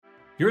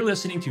You're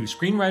listening to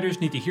Screenwriters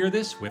Need to Hear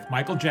This with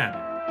Michael Jamin.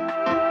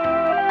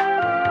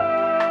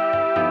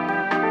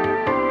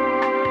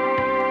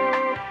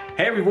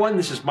 Hey everyone,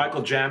 this is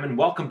Michael Jamin.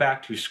 Welcome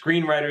back to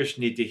Screenwriters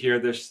Need to Hear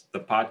This,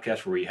 the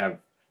podcast where we have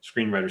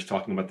screenwriters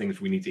talking about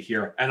things we need to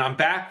hear. And I'm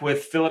back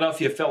with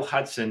Philadelphia Phil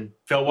Hudson.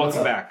 Phil,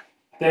 welcome back.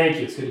 Thank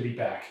you. It's good to be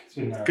back. It's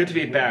been good to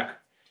be back.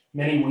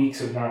 Many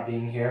weeks of not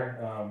being here.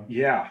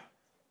 There's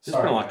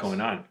been a lot going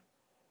on.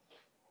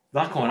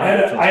 I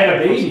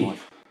had a baby.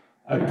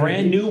 A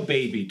brand new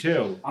baby,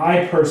 too.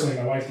 I personally,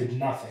 my wife did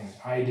nothing.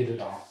 I did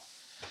it all.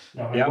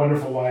 My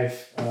wonderful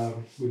wife,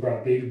 we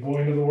brought a baby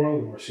boy into the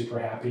world, and we're super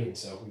happy. And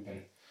so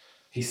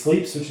he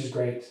sleeps, which is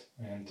great.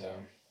 And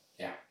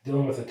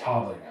dealing with a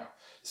toddler now.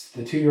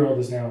 The 2-year-old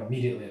is now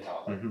immediately a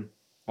toddler. Mm-hmm.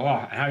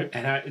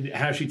 Oh,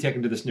 how's she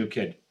taken to this new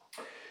kid?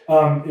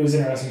 It was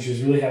interesting. She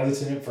was really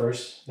hesitant at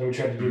first. Then we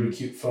tried to do the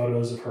cute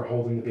photos of her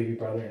holding the baby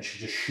brother, and she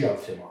just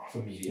shoved him off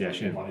immediately. Yeah,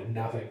 she wanted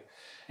nothing.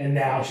 And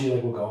now she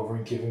will go over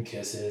and give him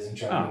kisses and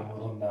try to give him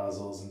little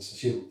nuzzles, and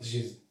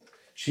so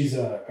she's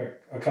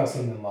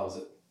accustomed and loves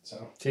it.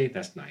 So see,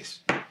 that's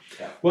nice.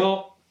 Yeah.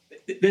 Well,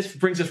 this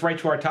brings us right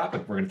to our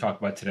topic we're going to talk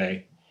about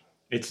today.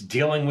 It's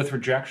dealing with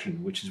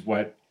rejection, which is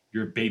what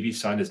your baby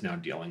son is now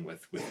dealing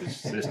with his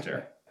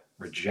sister.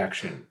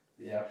 Rejection.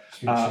 Yeah.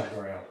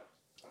 Around.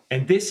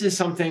 And this is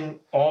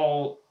something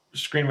all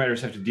screenwriters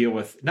have to deal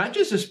with, not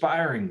just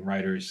aspiring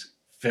writers,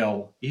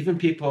 Phil, even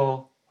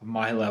people of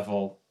my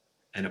level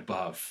and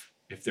above,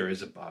 if there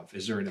is above.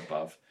 Is there an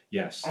above?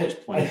 Yes, there's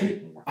plenty of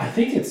people more. I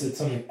think it's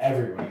something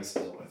everyone has to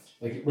deal with.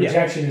 Like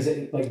rejection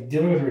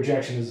dealing with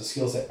rejection is a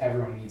skill set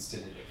everyone needs to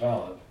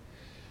develop.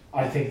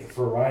 I think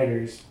for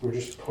writers, we're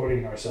just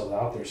putting ourselves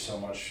out there so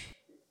much.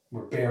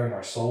 We're bearing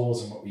our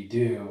souls in what we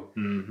do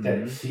that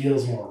it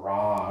feels more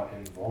raw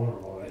and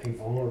vulnerable. And I think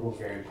vulnerable is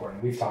very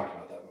important. We've talked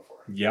about that before.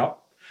 Yep.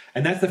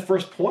 And that's the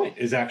first point,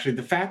 is actually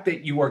the fact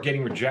that you are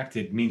getting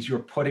rejected means you're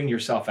putting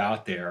yourself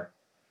out there.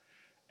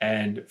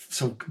 And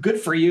so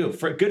good for you.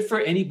 Good for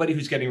anybody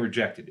who's getting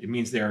rejected. It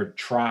means they're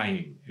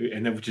trying,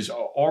 and which is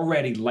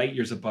already light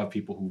years above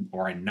people who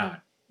are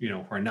not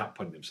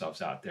putting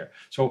themselves out there.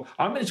 So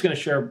I'm just going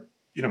to share,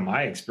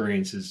 my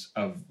experiences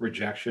of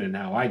rejection and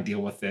how I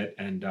deal with it,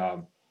 and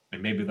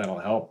maybe that'll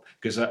help,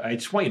 because I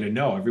just want you to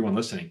know, everyone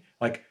listening,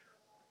 like,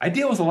 I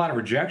deal with a lot of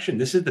rejection.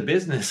 This is the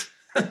business.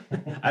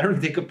 I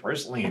don't take it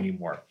personally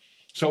anymore.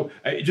 So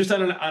just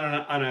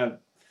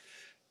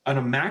on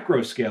a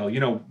macro scale,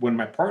 when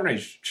my partner and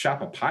I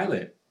shop a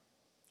pilot,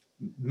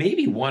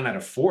 maybe 1 out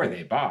of 4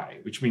 they buy,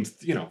 which means,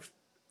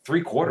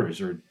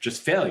 3/4 are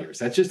just failures.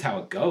 That's just how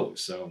it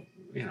goes. So,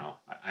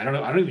 I don't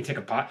know. I don't even take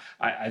I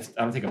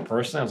don't take it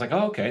personally. I was like,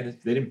 oh, okay,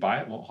 they didn't buy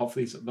it. Well,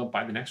 hopefully they'll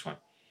buy the next one.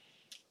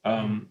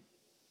 And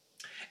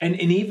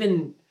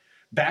even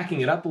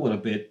backing it up a little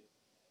bit,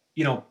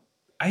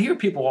 I hear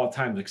people all the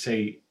time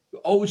say,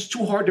 oh, it's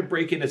too hard to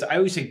break in. I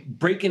always say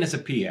break in as a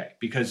PA,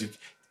 because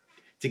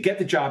to get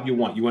the job you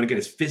want to get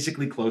as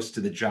physically close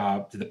to the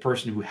job, to the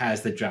person who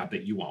has the job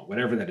that you want,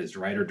 whatever that is,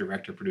 writer,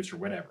 director, producer,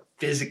 whatever,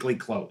 physically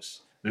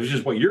close. This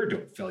is what you're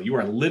doing, Phil. You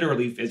are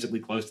literally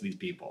physically close to these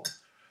people,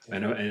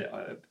 and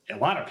a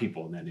lot of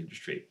people in that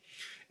industry.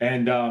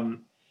 And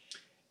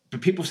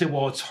but people say,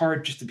 well, it's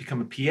hard just to become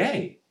a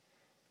PA.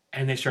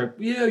 And they start,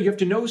 you have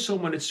to know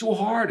someone. It's so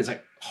hard. It's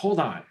like, hold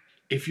on.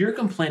 If you're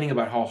complaining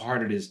about how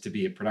hard it is to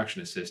be a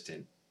production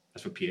assistant,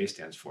 that's what PA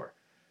stands for.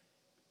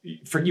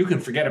 You can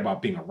forget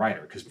about being a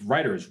writer, because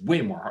writer is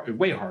way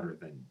harder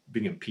than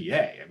being a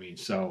PA. I mean,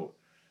 so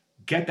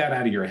get that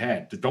out of your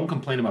head. Don't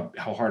complain about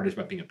how hard it is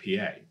about being a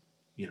PA.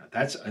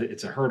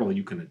 It's a hurdle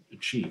you can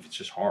achieve. It's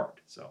just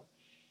hard. So,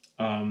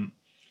 and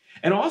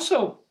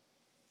also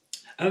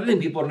another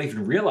thing people don't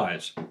even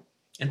realize,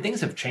 and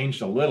things have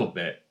changed a little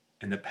bit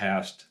in the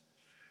past,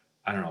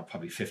 I don't know,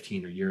 probably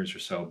 15 years or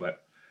so,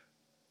 but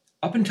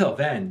up until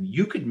then,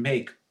 you could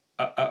make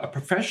a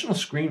professional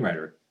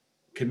screenwriter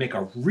could make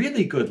a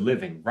really good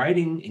living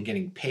writing and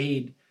getting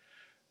paid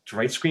to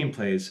write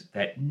screenplays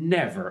that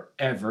never,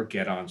 ever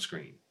get on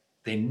screen.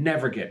 They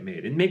never get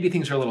made. And maybe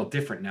things are a little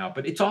different now,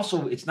 but it's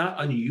not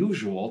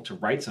unusual to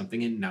write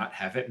something and not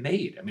have it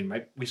made. I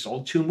mean, we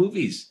sold 2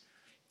 movies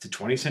to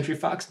 20th Century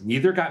Fox.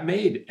 Neither got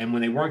made. And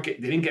when they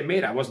didn't get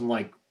made, I wasn't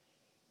like,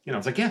 I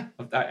was like, yeah,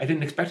 I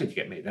didn't expect it to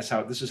get made. This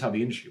is how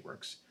the industry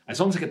works.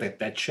 As long as I get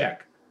that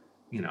check,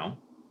 Yeah.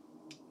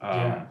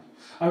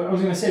 I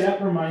was going to say,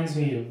 that reminds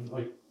me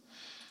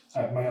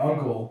of my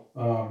uncle.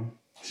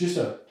 He's just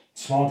a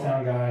small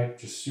town guy,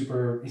 just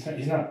super,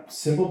 he's not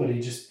simple, but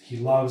he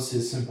loves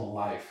his simple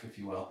life, if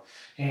you will.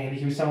 And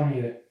he was telling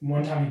me that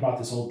one time he bought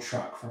this old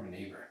truck from a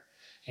neighbor,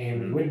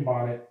 and he went and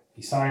bought it.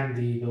 He signed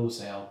the bill of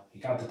sale. He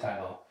got the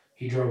title.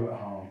 He drove it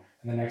home,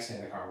 and the next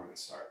day the car wouldn't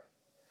start.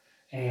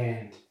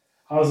 And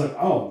I was like,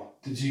 oh,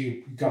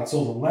 you got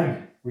sold a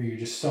lemon? Were you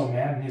just so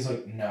mad? And he's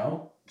like,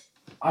 no,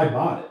 I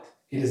bought it.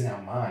 It is now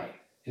mine.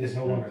 It is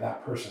no longer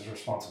that person's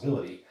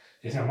responsibility.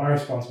 It's now my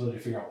responsibility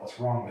to figure out what's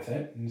wrong with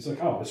it. And he's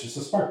like, oh, it's just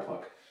a spark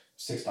plug.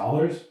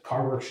 $6,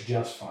 car works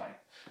just fine.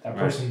 That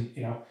person,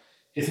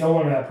 it's no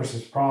longer that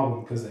person's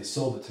problem because they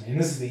sold it to me. And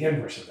this is the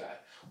inverse of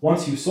that.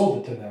 once you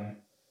sold it to them,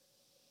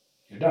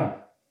 you're done.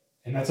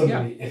 And that's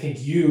something that I think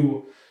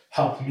you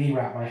helped me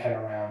wrap my head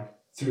around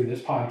through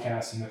this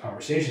podcast and the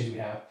conversations we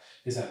have,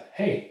 is that,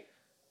 hey,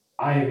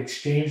 I have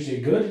exchanged a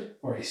good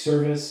or a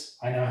service.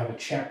 I now have a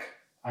check.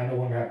 I no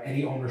longer have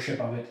any ownership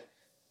of it.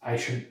 I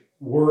shouldn't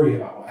worry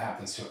about what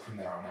happens to it from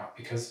there on out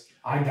because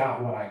I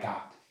got what I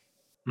got.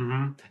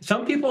 Mm-hmm.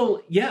 Some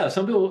people,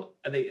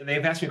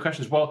 they've asked me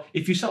questions. Well,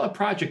 if you sell a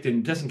project and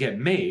it doesn't get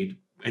made,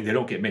 and they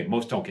don't get made,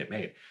 most don't get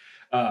made,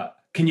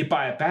 can you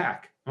buy it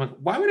back? I'm like,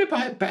 why would I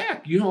buy it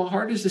back? You know how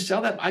hard it is to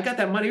sell that? I got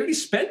that money. I already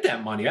spent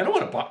that money. I don't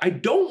want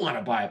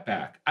to buy it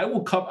back. I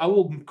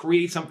will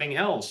create something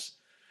else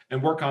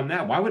and work on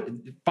that. Why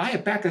would buy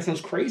it back? That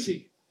sounds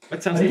crazy.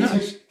 That sounds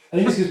nuts. I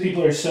think it's because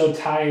people are so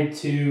tied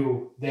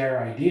to their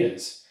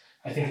ideas.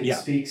 I think it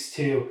speaks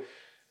to,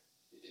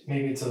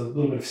 maybe it's a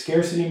little bit of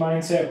scarcity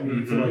mindset where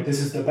you feel like this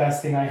is the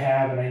best thing I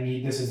have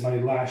and this is my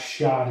last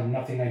shot and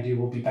nothing I do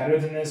will be better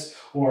than this,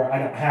 or I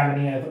don't have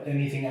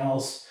anything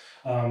else.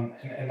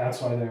 And that's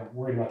why they're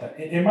worried about that.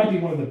 It might be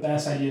one of the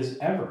best ideas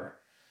ever,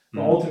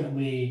 but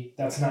ultimately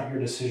that's not your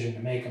decision to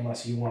make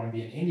unless you want to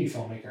be an indie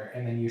filmmaker,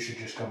 and then you should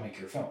just go make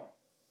your film.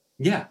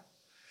 Yeah.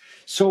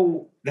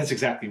 So that's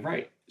exactly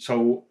right.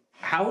 So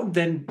how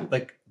then,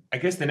 like, I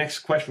guess the next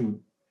question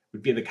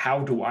would be like, how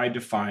do I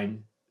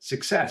define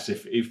success?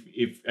 If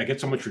I get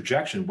so much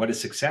rejection, what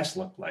does success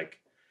look like?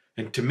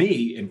 And to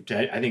me, and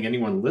to, I think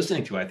anyone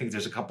listening to it, I think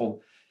there's a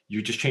couple,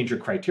 you just change your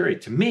criteria.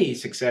 To me,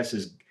 success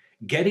is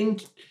getting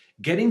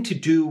to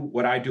do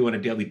what I do on a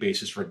daily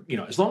basis for,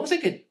 as long as I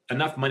get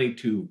enough money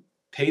to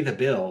pay the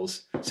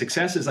bills.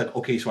 Success is like,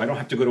 okay, so I don't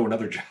have to go to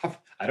another job.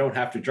 I don't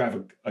have to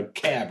drive a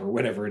cab or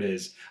whatever it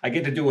is. I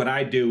get to do what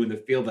I do in the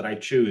field that I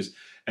choose.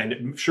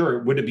 And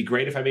sure, would it be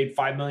great if I made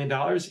 $5 million?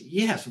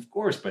 Yes, of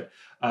course. But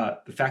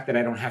the fact that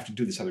I don't have to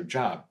do this other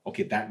job,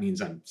 okay, that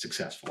means I'm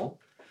successful.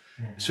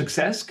 Mm-hmm.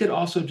 Success could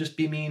also just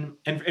be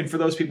and for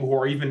those people who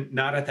are even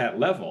not at that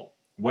level,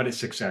 what does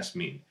success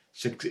mean?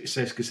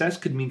 Success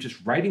could mean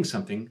just writing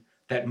something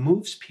that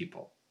moves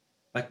people.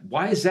 Like,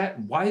 why is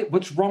that?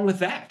 What's wrong with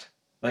that?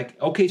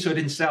 Like, okay, so it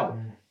didn't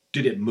sell.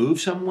 Did it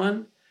move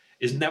someone?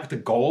 Isn't that the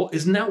goal?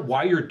 Isn't that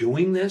why you're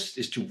doing this,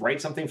 is to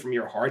write something from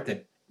your heart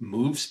that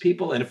moves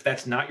people? And if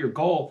that's not your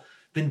goal,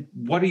 then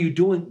what are you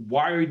doing?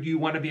 Why do you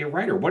want to be a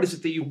writer? What is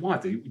it that you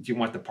want? Do you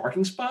want the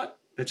parking spot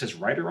that says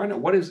writer on it?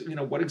 What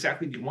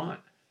exactly do you want?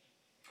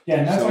 Yeah,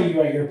 and that's why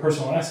you write your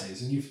personal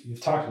essays, and you've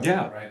talked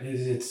about that, right?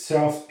 It's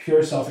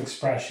pure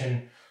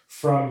self-expression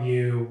from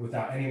you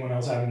without anyone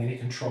else having any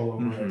control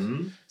over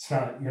it. It's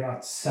not, you're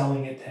not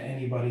selling it to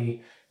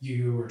anybody.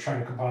 You are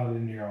trying to compile it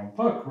into your own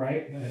book,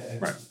 right?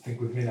 I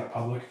think we've made that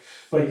public.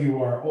 But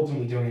you are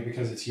ultimately doing it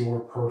because it's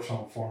your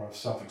personal form of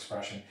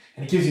self-expression.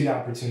 And it gives you the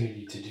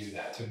opportunity to do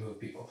that, to move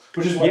people.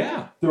 Which is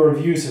what the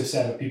reviews have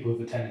said of people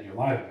who've attended your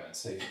live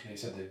events. They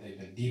said that they've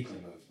been deeply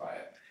moved by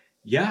it.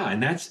 Yeah,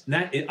 and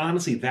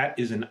honestly, that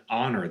is an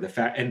honor. The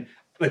fact, and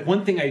like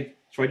one thing I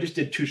just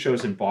did 2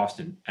 shows in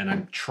Boston, and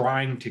I'm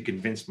trying to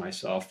convince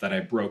myself that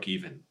I broke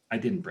even. I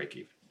didn't break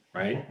even.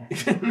 Right?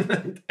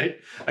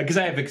 Because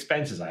I have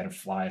expenses. I had to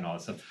fly and all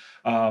that stuff.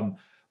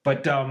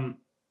 But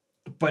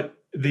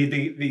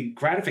the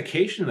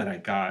gratification that I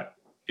got,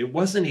 it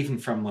wasn't even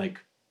from like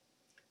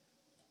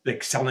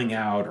selling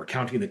out or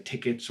counting the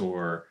tickets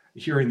or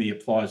hearing the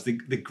applause. The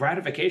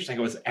gratification I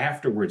got was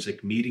afterwards,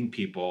 like meeting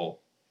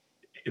people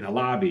in a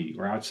lobby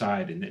or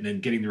outside and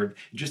then getting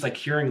just like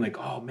hearing like,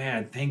 oh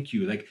man, thank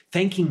you. Like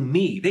thanking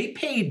me. They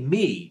paid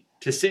me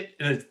to sit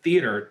in a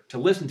theater to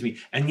listen to me,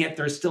 and yet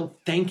they're still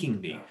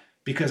thanking me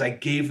because I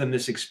gave them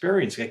this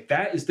experience. Like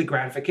that is the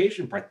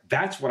gratification part.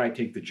 That's what I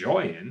take the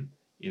joy in,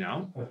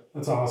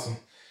 That's awesome.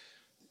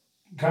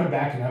 Kind of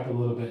backing up a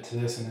little bit to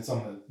this, and it's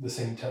on the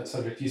same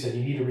subject. You said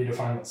you need to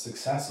redefine what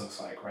success looks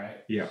like,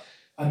 right? Yeah.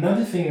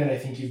 Another thing that I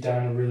think you've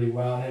done really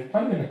well, and it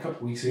might have been a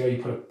couple weeks ago, you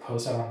put a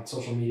post out on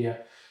social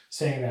media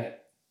saying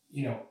that,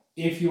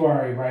 if you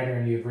are a writer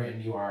and you've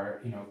written, you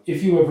are,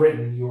 if you have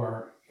written, you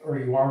are, or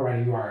you are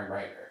writing, you are a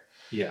writer.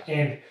 Yeah.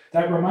 And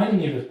that reminded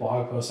me of this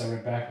blog post I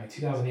read back in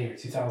 2008 or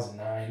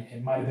 2009.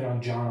 It might have been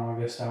on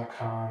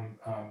johnaugust.com,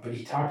 but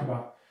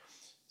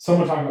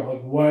someone talked about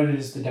like, what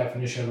is the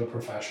definition of a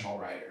professional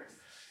writer?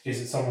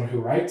 Is it someone who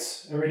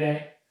writes every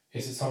day?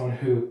 Is it someone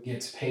who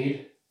gets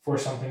paid for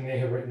something they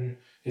have written?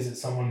 Is it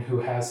someone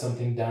who has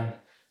something done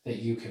that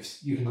you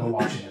can go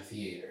watch in a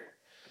theater?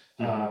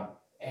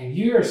 And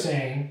you are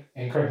saying,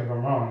 and correct me if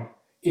I'm wrong,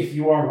 if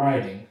you are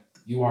writing,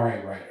 you are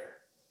a writer.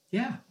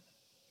 Yeah.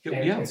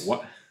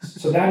 What?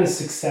 So that is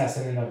success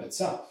in and of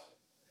itself.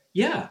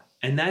 Yeah.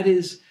 And that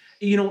is,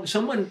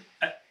 someone,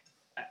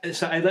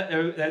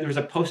 there was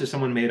a post that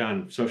someone made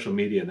on social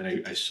media that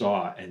I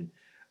saw, and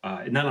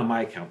not on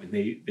my account,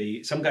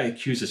 and some guy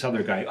accused this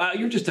other guy,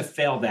 you're just a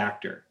failed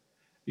actor.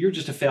 You're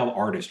just a failed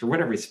artist or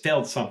whatever. He's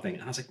failed something.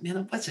 And I was like,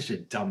 man, what's such a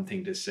dumb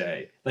thing to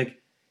say? Like,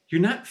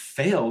 you're not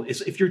failed.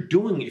 If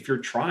you're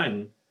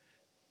trying,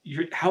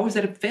 how is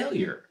that a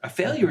failure? A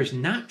failure is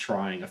not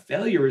trying. A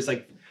failure is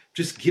like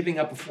just giving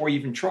up before you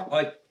even try.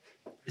 Like,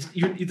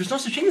 there's no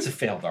such thing as a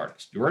failed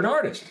artist. You're an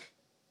artist.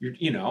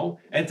 And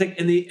it's like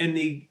in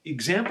the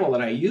example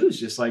that I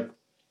use is like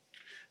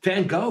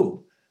Van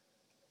Gogh,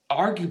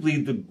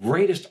 arguably the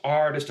greatest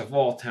artist of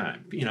all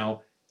time.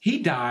 He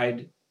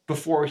died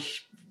before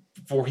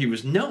he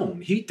was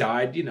known. He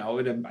died, I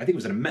think it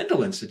was in a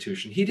mental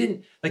institution.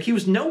 He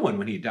was no one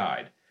when he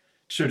died.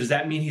 So does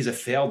that mean he's a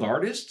failed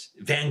artist?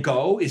 Is Van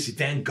Gogh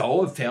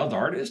a failed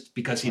artist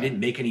because he didn't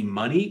make any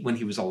money when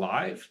he was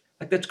alive?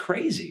 Like, that's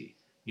crazy,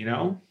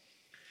 And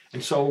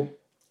so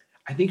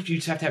I think you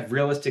just have to have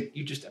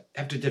you just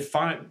have to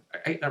define,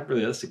 not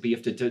realistic, but you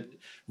have to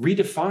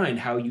redefine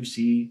how you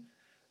see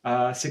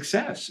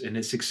success. And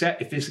if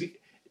it's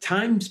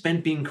time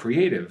spent being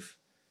creative,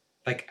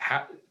 like,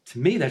 to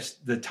me, that's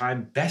the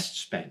time best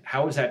spent.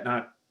 How is that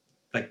not,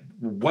 like,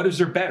 what is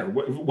there better?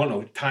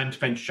 Time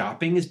spent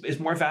shopping is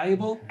more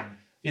valuable?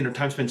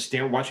 Time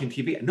spent watching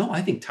TV? No,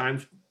 I think time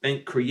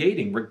spent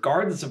creating,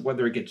 regardless of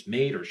whether it gets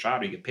made or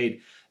shot or you get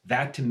paid,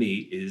 that to me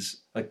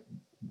is like,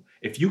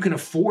 if you can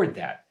afford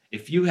that,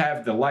 if you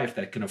have the life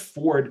that can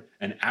afford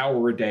an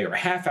hour a day or a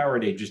half hour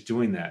a day just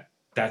doing that,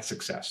 that's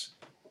success.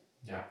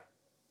 Yeah.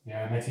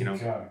 Yeah, and I think,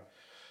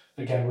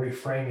 again,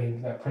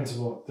 reframing that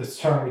principle, this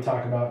term we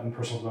talk about in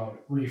personal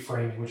development,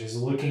 reframing, which is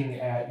looking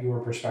at your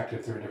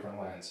perspective through a different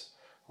lens,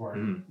 or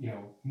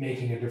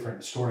making a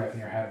different story up in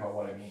your head about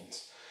what it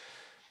means.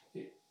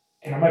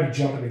 And I might be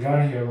jumping the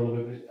gun here a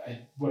little bit, but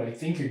what I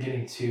think you're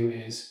getting to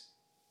is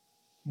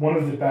one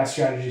of the best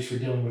strategies for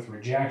dealing with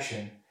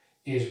rejection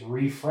is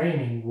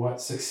reframing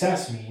what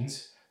success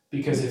means.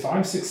 Because if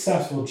I'm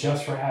successful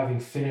just for having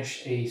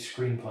finished a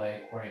screenplay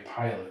or a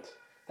pilot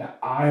that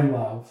I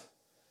love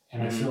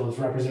and I feel is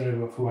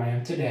representative of who I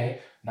am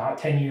today, not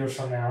 10 years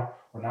from now,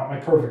 or not my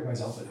perfect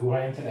myself, but who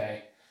I am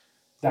today,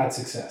 that's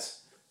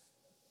success.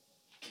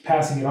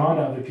 Passing it on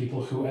to other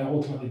people who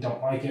ultimately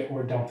don't like it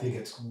or don't think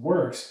it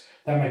works,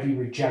 that might be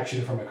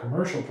rejection from a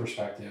commercial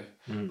perspective,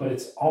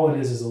 but all it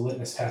is a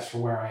litmus test for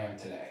where I am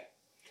today.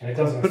 And it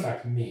doesn't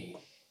affect me.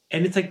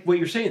 And it's like what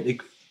you're saying,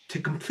 like, to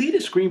complete a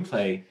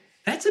screenplay,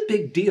 that's a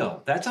big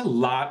deal. That's a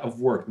lot of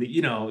work.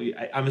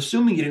 I'm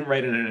assuming you didn't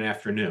write it in an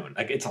afternoon.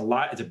 Like, it's a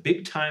lot. It's a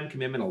big time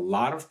commitment. A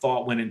lot of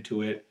thought went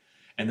into it.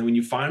 And then when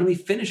you finally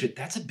finish it,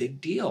 that's a big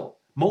deal.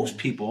 Most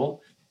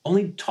people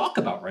only talk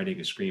about writing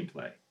a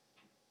screenplay.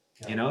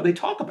 Yeah. They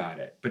talk about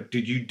it. But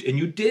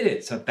you did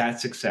it. So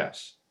that's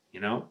success,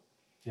 Yeah,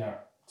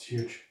 it's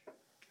huge.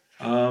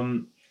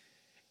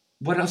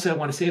 What else did I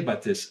want to say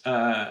about this?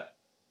 There's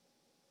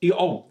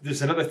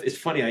another, it's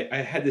funny.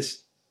 I had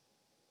this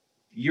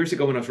years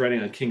ago when I was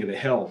writing on King of the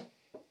Hill,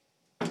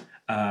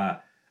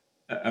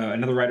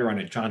 another writer on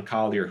it, John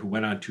Collier, who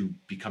went on to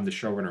become the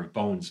showrunner of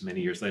Bones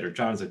many years later.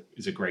 John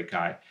is a great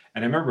guy,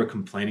 and I remember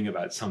complaining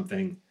about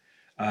something,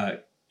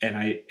 it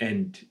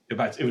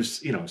was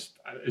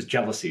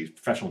jealousy,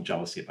 professional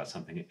jealousy about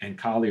something. And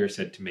Collier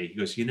said to me, he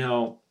goes,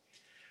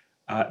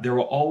 there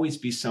will always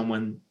be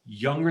someone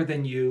younger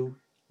than you,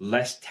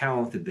 less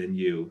talented than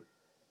you,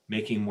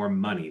 making more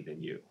money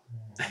than you.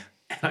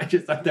 And I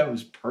just thought that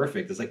was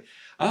perfect. It's like,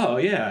 oh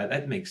yeah,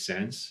 that makes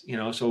sense.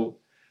 So,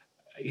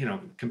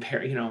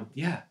 compare,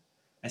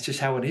 that's just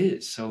how it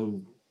is.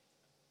 So,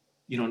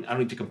 I don't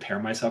need to compare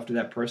myself to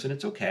that person.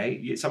 It's okay.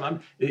 It's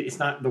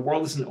not, the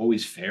world isn't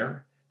always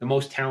fair. The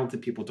most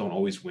talented people don't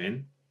always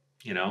win,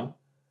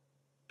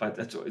 but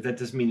that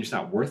doesn't mean it's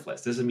not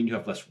worthless. Doesn't mean you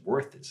have less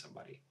worth than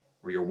somebody,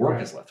 or your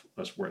work is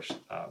less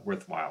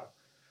worthwhile.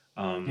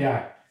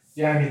 Yeah.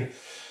 I mean,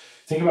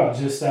 think about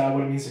just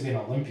what it means to be an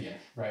Olympian,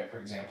 right? For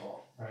example,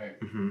 right?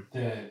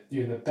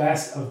 You're the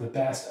best of the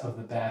best of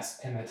the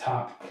best, and the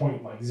top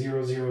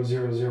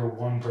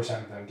 0.00001% of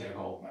them get a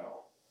gold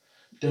medal.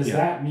 Does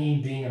that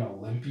mean being an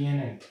Olympian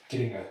and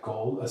getting a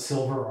gold, a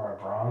silver, or a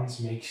bronze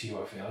makes you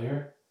a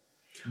failure?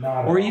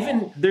 Not or at even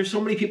all. There's so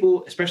many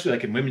people, especially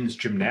like in women's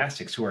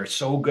gymnastics, who are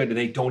so good that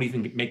they don't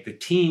even make the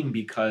team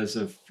because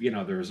of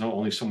there's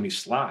only so many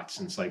slots,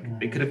 and it's like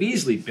they could have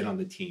easily been on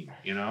the team,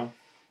 Yeah.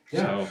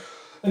 So.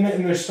 And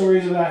there's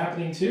stories of that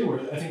happening too, where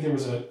I think there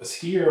was a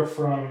skier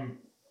from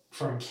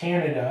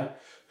Canada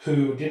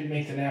who didn't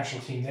make the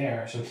national team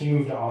there. So he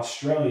moved to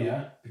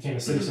Australia, became a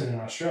citizen in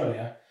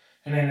Australia,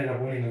 and ended up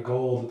winning a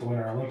gold at the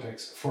Winter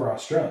Olympics for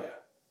Australia.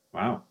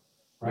 Wow.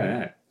 Right?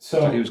 Yeah.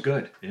 So he was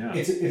good. Yeah.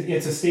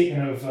 It's a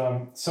statement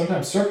of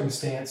sometimes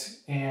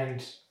circumstance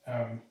and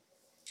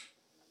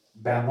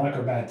bad luck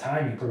or bad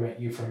timing prevent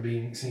you from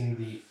seeing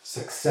the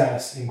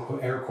success, in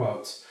air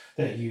quotes,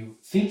 that you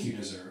think you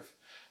deserve.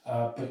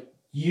 But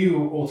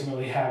you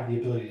ultimately have the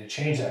ability to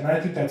change that. And I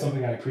think that's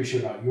something I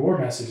appreciate about your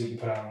message that you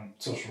put out on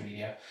social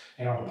media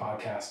and on the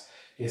podcast,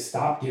 is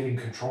stop giving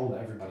control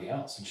to everybody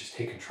else and just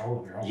take control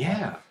of your own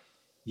life.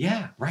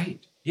 Yeah,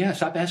 right. Yeah,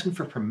 stop asking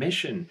for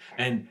permission.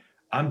 And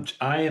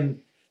I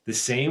am the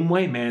same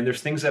way, man.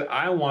 There's things that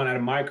I want out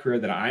of my career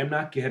that I'm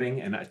not getting,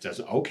 and it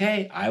doesn't,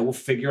 okay, I will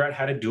figure out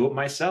how to do it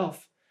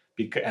myself.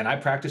 And I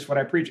practice what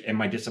I preach.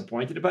 Am I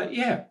disappointed about it?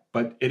 Yeah,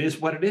 but it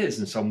is what it is.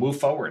 And so move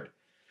forward.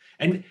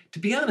 And to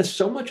be honest,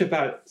 so much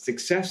about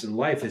success in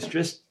life is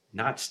just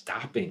not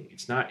stopping.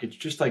 It's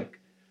just not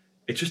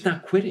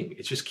quitting.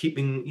 It's just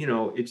keeping,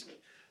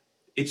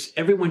 it's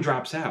everyone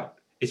drops out.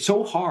 It's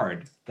so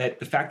hard that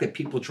the fact that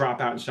people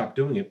drop out and stop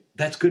doing it,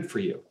 that's good for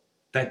you.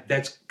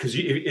 That's because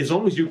as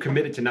long as you're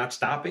committed to not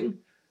stopping,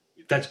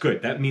 that's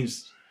good. That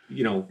means,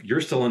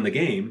 you're still in the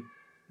game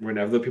when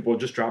other people are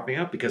just dropping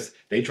out because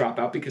they drop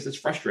out because it's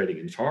frustrating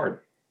and it's hard.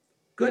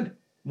 Good.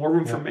 More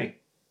room for me,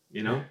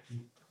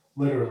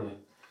 Literally.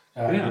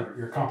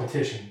 Your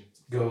competition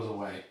goes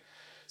away.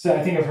 So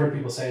I think I've heard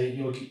people say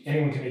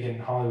anyone can make it in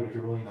Hollywood if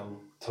you're willing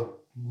to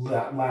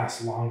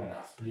last long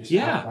enough. You just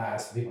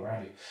outlast the people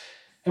around you.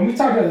 And we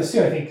talked about this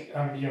too. I think,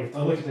 I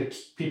look at the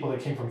people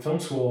that came from film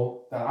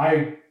school that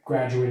I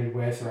graduated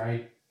with or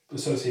I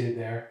associated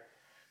there.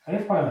 And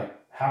there's probably like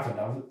half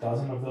a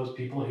dozen of those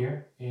people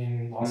here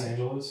in Los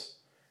Angeles.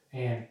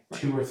 And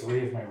 2 or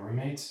 3 of my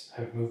roommates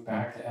have moved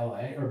back to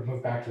LA or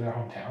moved back to their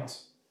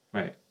hometowns.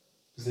 Right.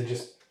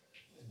 Because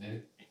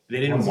they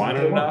didn't want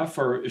it enough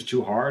or it was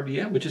too hard.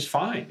 Yeah, which is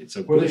fine. It's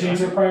a they change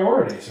their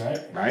priorities, right?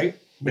 Right.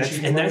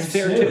 That's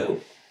fair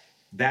too.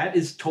 That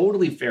is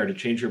totally fair to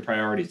change your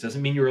priorities.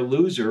 Doesn't mean you're a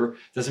loser.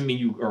 Doesn't mean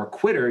you are a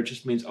quitter. It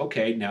just means,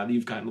 okay, now that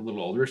you've gotten a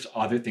little older,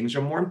 other things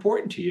are more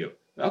important to you.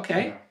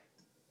 Okay. Yeah.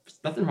 There's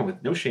nothing wrong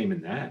with no shame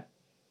in that.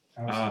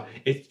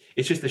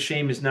 It's just the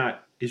shame is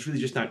really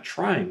just not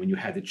trying when you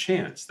had the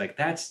chance. Like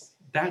that's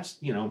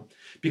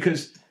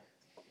because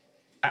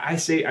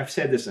I've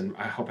said this, and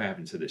I hope I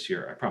haven't said this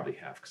here. I probably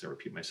have because I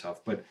repeat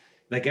myself, but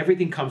like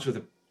everything comes with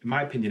in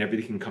my opinion,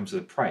 everything comes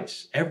with a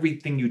price.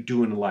 Everything you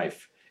do in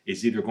life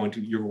is you're going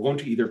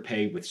to either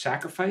pay with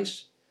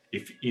sacrifice.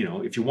 If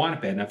you want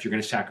it bad enough, you're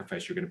going to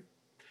sacrifice.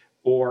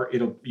 Or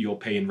you'll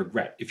pay in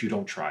regret if you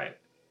don't try it.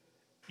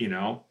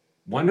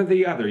 One or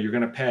the other, you're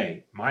going to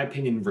pay. In my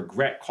opinion,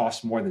 regret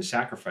costs more than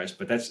sacrifice,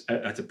 but that's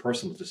a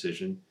personal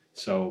decision.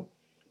 So,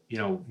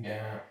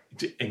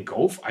 and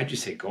I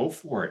just say go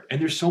for it. And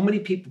there's so many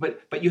people,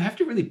 but you have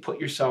to really put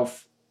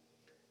yourself.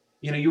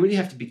 You really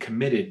have to be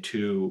committed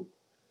to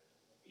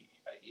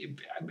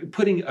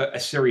putting a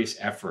serious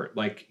effort,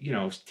 like,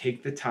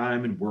 take the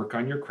time and work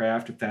on your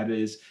craft. If that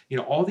is,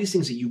 all these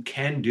things that you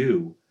can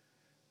do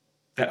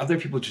that other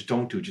people just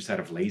don't do just out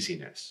of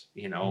laziness,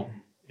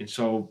 And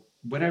so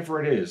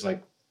whatever it is,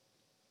 like,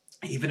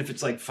 even if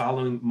it's like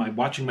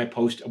watching my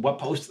post,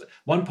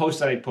 one post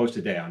that I post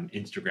a day on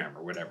Instagram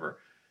or whatever,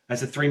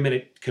 that's a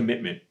 3-minute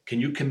commitment. Can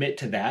you commit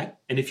to that?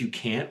 And if you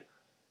can't,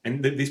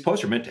 and these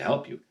posts are meant to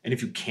help you. And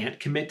if you can't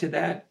commit to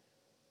that,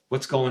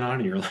 what's going on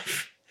in your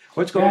life?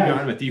 What's going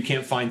on with you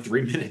can't find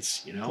 3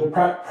 minutes,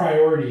 The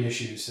priority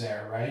issues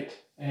there, right?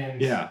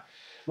 And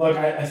look,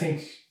 I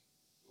think,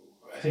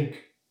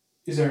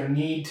 is there a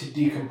need to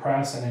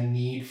decompress and a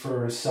need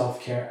for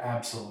self-care?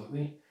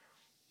 Absolutely.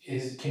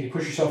 Can you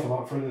push yourself a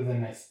lot further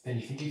than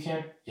you think you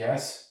can?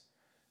 Yes.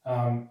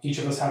 Each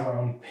of us have our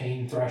own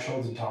pain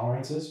thresholds and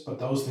tolerances, but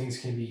those things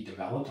can be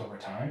developed over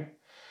time.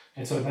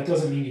 And so that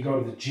doesn't mean you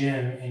go to the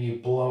gym and you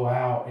blow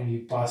out and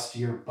you bust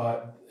your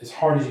butt as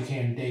hard as you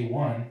can day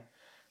one,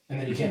 and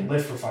then you can't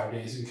lift for 5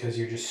 days because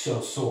you're just so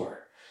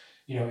sore.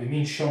 It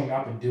means showing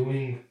up and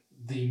doing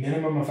the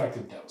minimum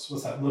effective dose.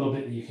 What's that little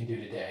bit that you can do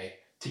today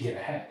to get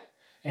ahead?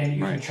 And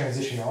you can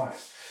transition your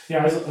life.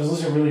 I was listening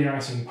to a really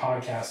interesting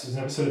podcast. It was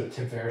an episode of the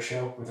Tim Ferriss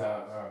Show with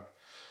an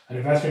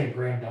investor named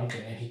Graham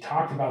Duncan, and he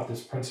talked about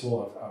this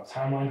principle of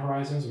timeline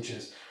horizons, which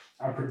is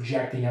I'm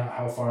projecting out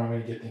how far I'm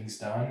going to get things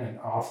done, and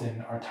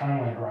often our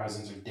timeline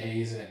horizons are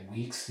days and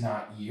weeks,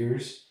 not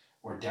years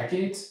or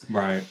decades.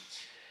 Right.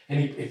 And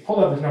he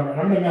pulled up this number,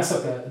 and I'm going to mess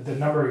up the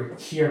number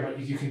here, but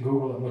you can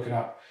Google it and look it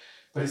up.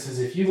 But it says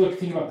if you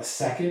think about the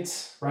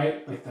seconds,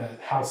 right,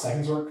 like how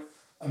seconds work,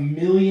 1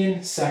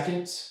 million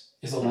seconds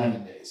is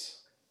 11 days.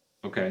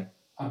 Okay.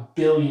 1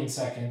 billion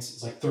seconds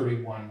is like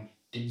 31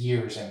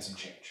 years and some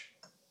change.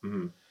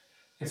 Mm-hmm.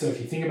 And so if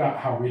you think about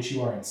how rich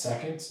you are in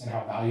seconds and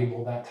how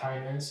valuable that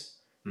time is,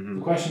 the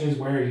question is,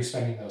 where are you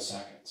spending those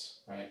seconds,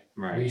 right?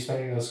 Are you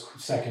spending those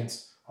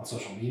seconds on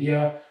social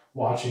media,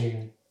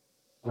 watching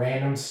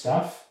random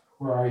stuff,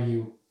 or are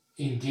you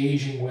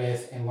engaging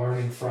with and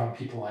learning from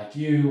people like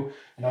you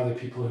and other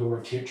people who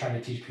are trying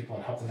to teach people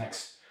and help the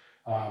next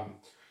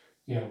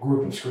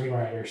group of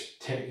screenwriters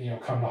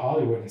come to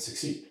Hollywood and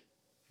succeed?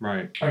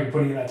 Right. Are you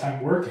putting in that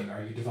time working?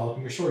 Are you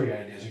developing your story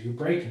ideas? Are you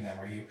breaking them?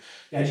 Are you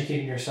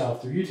educating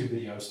yourself through YouTube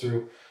videos,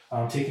 through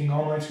taking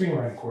online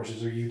screenwriting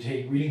courses? Are you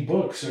reading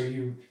books? Are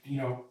you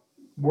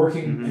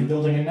working and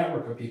building a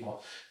network of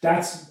people?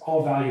 That's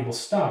all valuable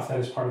stuff that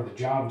is part of the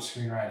job of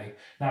screenwriting,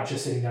 not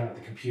just sitting down at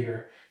the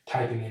computer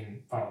typing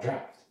in final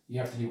draft. You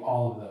have to do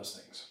all of those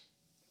things.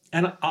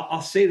 And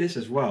I'll say this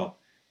as well.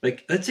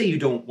 Like, let's say you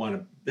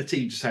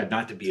decide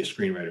not to be a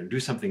screenwriter and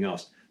do something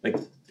else. Like,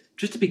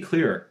 just to be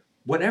clear,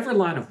 whatever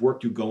line of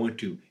work you go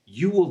into,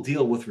 you will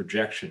deal with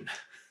rejection.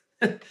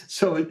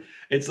 So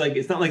it's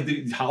not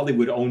like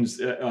Hollywood owns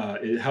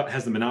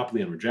has the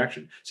monopoly on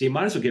rejection. So you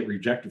might as well get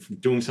rejected from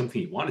doing something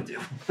you want to do.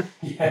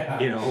 Yeah,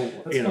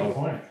 that's a good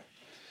point.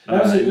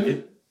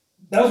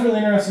 That was really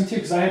interesting too,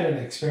 because I had an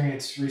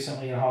experience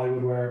recently in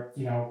Hollywood where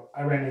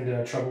I ran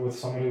into trouble with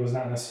someone who was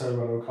not necessarily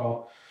what I would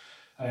call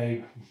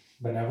a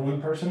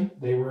benevolent person.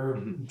 They were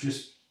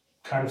just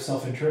kind of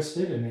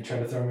self-interested, and they try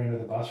to throw me under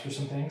the bus for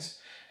some things.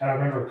 And I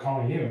remember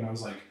calling you, and I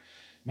was like,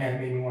 man,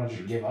 it made me want to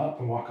just give up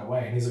and walk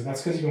away. And he's like,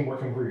 that's because you've been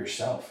working for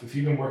yourself. If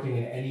you've been working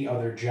in any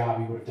other job,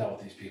 you would have dealt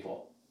with these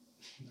people.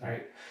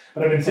 Right?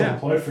 But I've been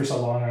self-employed for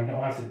so long, I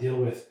don't have to deal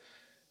with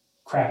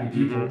crappy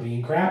people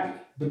being crappy.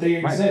 But they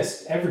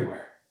exist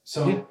everywhere.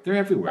 So they're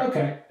everywhere.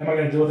 Okay. Am I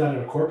going to deal with that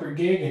at a corporate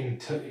gig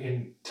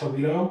in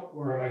Toledo?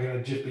 Or am I going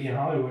to just be in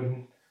Hollywood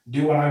and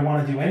do what I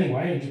want to do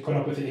anyway and just put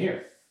up with it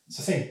here? It's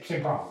the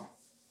same problem.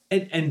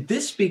 And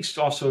this speaks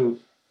also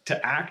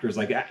to actors.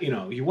 Like,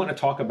 you want to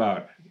talk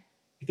about,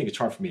 I think it's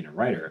hard for me as a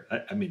writer.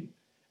 I mean,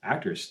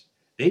 actors,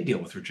 they deal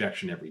with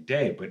rejection every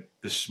day, but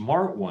the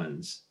smart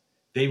ones,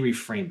 they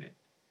reframe it.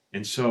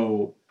 And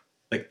so,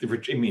 like,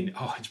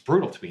 it's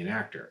brutal to be an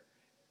actor.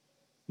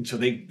 And so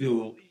they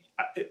do,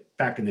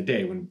 back in the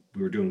day when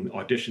we were doing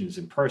auditions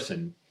in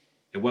person,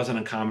 it wasn't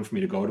uncommon for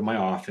me to go to my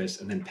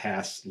office and then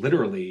pass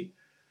literally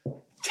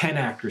 10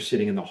 actors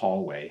sitting in the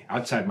hallway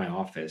outside my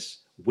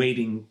office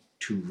waiting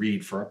to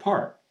read for a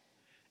part.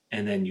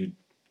 And then you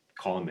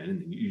call them in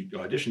and you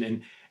audition.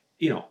 And,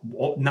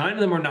 9 of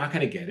them are not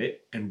going to get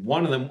it. And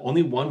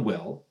only one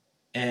will.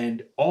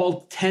 And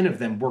all 10 of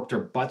them worked their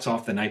butts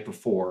off the night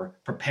before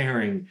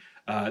preparing.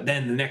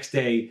 Then the next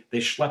day they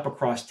schlep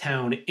across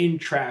town in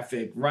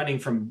traffic, running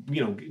from,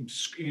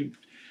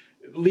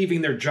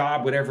 leaving their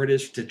job, whatever it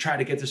is, to try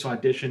to get this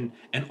audition.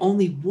 And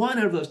only one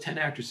out of those 10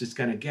 actors is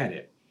going to get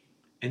it.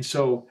 And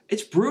so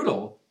it's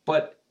brutal,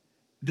 but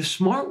the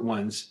smart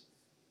ones,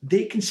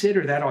 they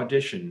consider that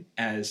audition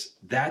as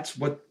that's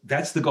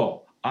the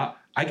goal.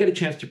 I get a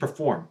chance to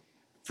perform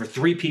for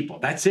 3 people.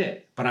 That's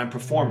it. But I'm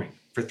performing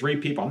for 3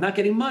 people. I'm not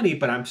getting money,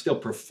 but I'm still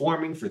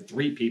performing for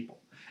 3 people.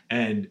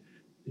 And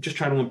just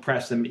trying to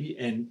impress them.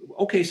 And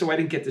okay, so I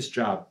didn't get this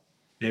job.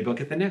 Maybe I'll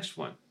get the next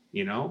one,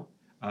 and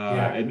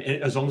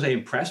as long as I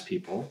impress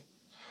people.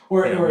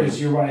 Or as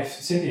your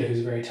wife, Cynthia, who's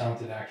a very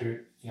talented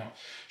actor,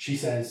 she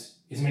says,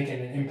 is making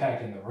an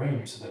impact in the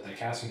room so that the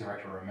casting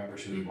director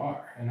remembers who you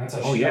are. And that's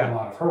how she got a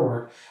lot of her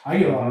work. I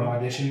get a lot of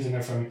auditions, and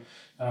they're from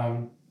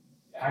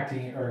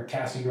acting or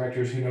casting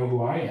directors who know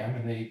who I am,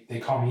 and they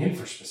call me in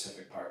for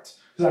specific parts.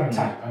 Because I'm a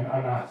type.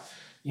 I'm not,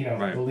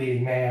 the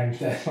leading man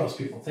that most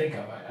people think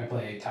of. I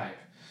play a type.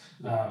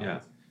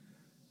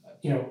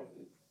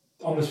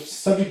 On the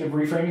subject of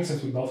reframing,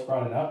 since we both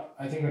brought it up,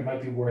 I think it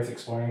might be worth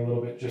exploring a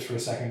little bit just for a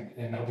second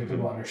and helping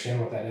people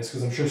understand what that is,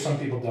 because I'm sure some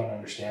people don't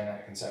understand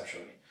that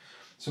conceptually.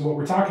 So what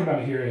we're talking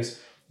about here is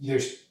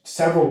there's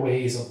several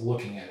ways of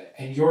looking at it,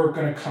 and you're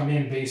going to come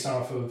in based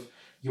off of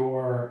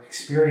your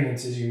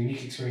experiences, your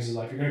unique experiences in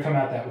life. You're going to come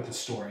at that with a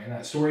story, and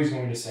that story is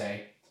going to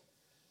say,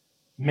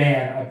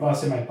 man, I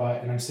busted my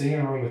butt, and I'm sitting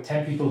in a room with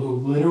 10 people who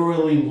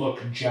literally look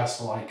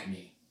just like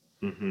me.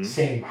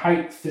 Same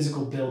height,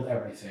 physical build,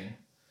 everything.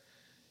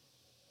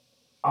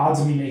 Odds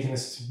of me making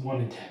this is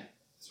 1 in 10.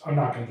 So I'm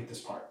not going to get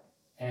this part.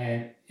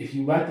 And if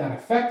you let that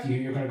affect you,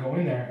 you're going to go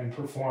in there and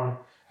perform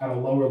at a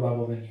lower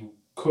level than you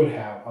could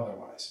have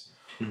otherwise.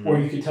 Or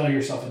you could tell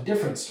yourself a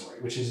different story,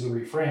 which is the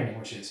reframing,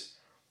 which is,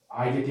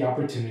 I get the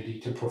opportunity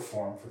to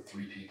perform for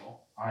 3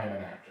 people. I am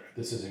an actor.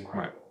 This is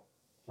incredible.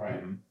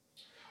 Right?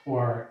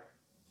 Or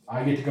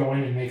I get to go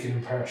in and make an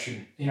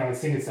impression. I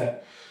think it's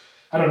that,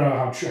 I don't know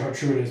how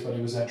true it is, but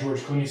it was that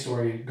George Clooney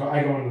story.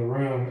 I go into the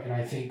room, and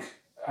I think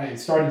I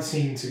started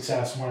seeing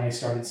success when I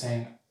started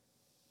saying,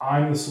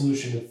 I'm the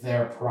solution to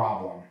their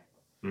problem,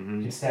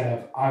 instead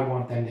of, I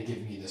want them to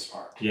give me this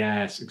part.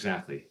 Yes,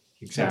 exactly.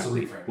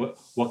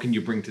 What can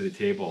you bring to the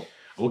table?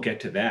 We'll get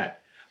to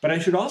that. But I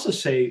should also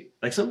say,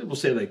 like some people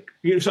say, like,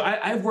 so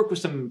I've worked with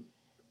some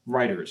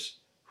writers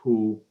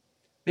who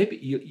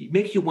maybe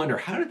make you wonder,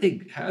 how are they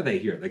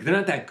here? Like, they're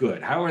not that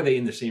good. How are they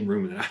in the same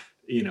room? And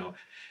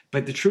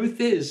but the truth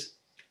is,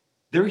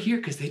 they're here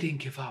because they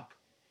didn't give up.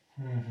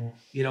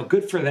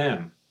 Good for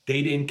them.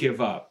 They didn't give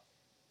up.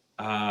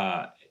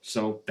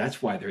 So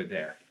that's why they're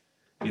there.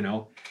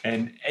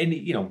 And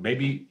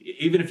maybe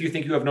even if you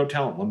think you have no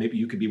talent, well, maybe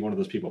you could be one of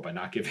those people by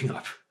not giving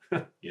up.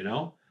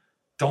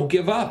 Don't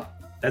give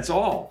up. That's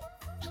all.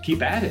 Just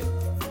keep at it.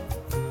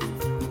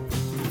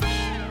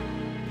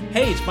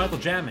 Hey, it's Michael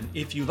Jamin.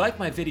 If you like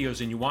my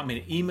videos and you want me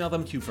to email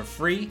them to you for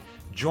free,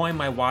 join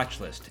my watch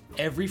list.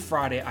 Every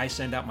Friday, I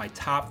send out my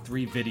top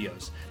 3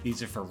 videos.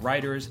 These are for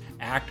writers,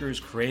 actors,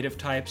 creative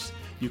types.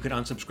 You can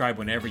unsubscribe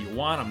whenever you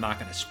want. I'm not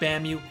going to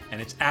spam you,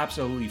 and it's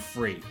absolutely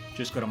free.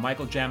 Just go to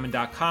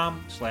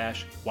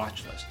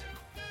michaeljamin.com/watchlist.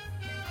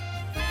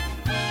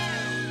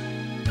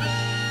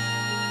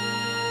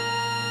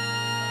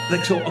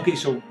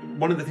 So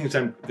one of the things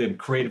I'm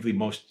creatively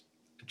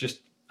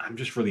I'm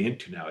just really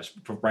into now is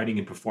writing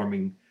and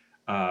performing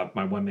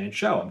my one-man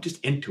show. I'm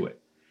just into it.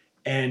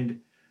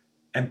 And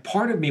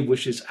part of me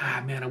wishes,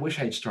 I wish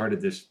I had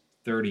started this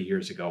 30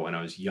 years ago when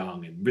I was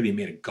young and really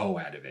made a go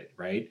out of it,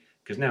 right?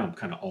 Because now I'm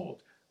kind of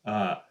old.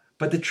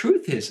 But the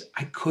truth is,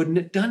 I couldn't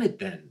have done it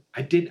then.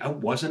 I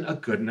wasn't a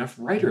good enough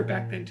writer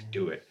back then to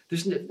do it.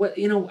 This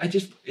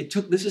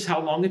is how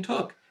long it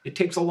took. It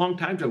takes a long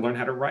time to learn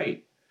how to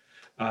write.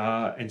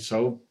 And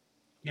so,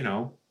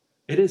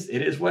 it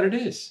is what it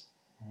is,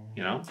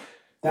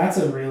 that's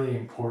a really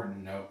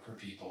important note for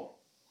people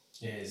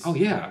is, Oh,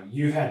 yeah.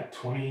 You've had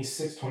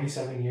 26,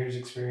 27 years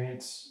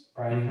experience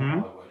writing in Mm-hmm.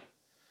 Hollywood.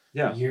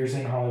 Yeah. Years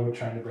in Hollywood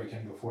trying to break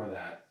in before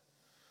that.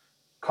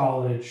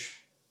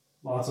 College,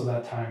 lots of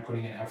that time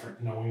putting in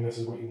effort, knowing this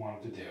is what you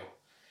wanted to do.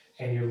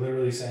 And you're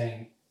literally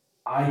saying,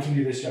 I can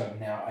do this job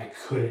now. I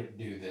couldn't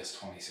do this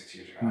 26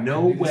 years ago.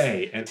 No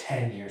way. And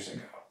 10 years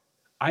ago.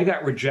 I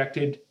got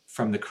rejected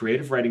from the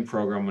creative writing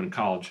program in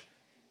college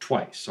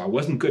twice. So I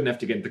wasn't good enough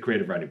to get into the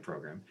creative writing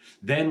program.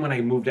 Then when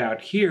I moved out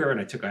here and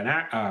I took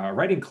a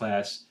writing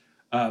class,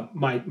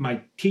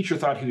 my teacher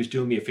thought he was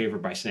doing me a favor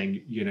by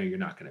saying, you're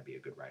not going to be a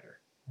good writer.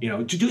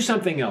 To do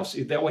something else.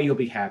 That way you'll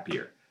be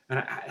happier. And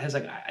I was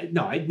like,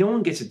 no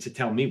one gets it to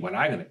tell me what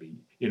I'm going to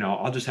be.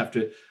 I'll just have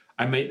to,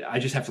 I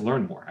just have to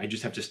learn more. I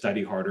just have to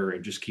study harder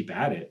and just keep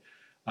at it.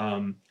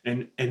 I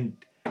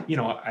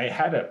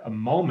had a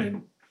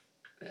moment,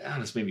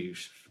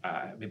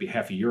 maybe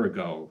half a year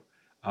ago,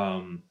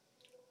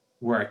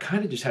 where I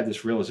kind of just had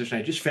this realization.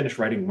 I just finished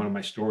writing one of my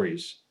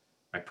stories,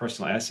 my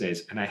personal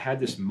essays, and I had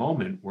this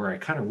moment where I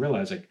kind of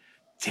realized, like,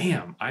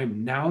 damn,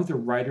 I'm now the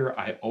writer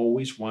I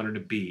always wanted to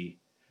be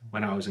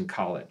when I was in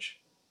college.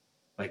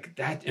 Like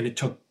that, and it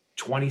took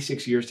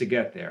 26 years to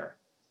get there,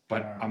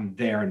 but I'm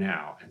there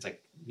now. And it's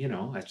like,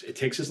 it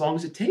takes as long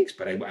as it takes,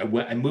 but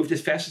I moved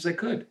as fast as I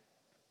could.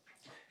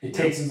 It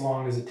takes as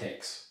long as it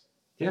takes.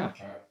 Yeah.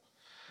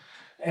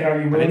 And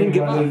are you willing to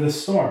weather the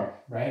storm,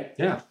 right?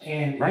 Yeah.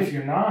 And if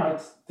you're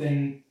not,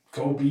 then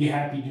go be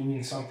happy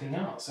doing something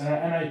else.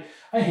 And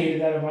I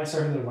hated that advice.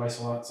 I heard that advice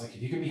a lot. It's like,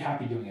 if you can be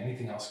happy doing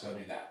anything else, go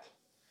do that.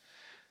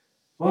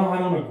 Well, I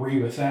don't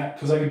agree with that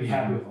because I could be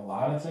happy with a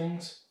lot of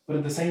things. But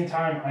at the same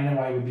time, I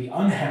know I would be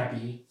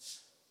unhappy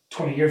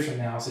 20 years from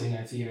now sitting in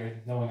a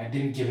theater knowing I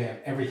didn't give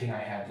it everything I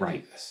had to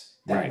do this.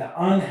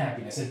 The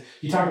unhappiness. And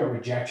you talked about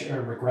rejection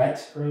or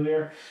regret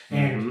earlier.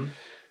 And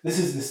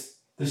there's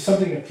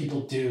something that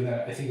people do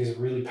that I think is a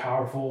really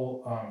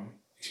powerful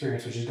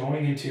experience, which is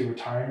going into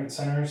retirement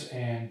centers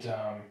and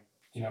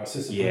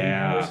assisted living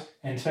centers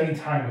and spending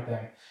time with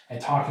them and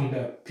talking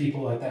to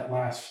people at that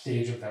last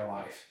stage of their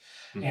life.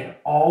 And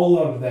all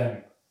of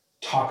them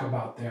talk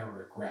about their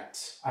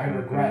regrets. I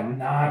regret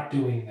not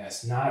doing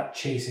this, not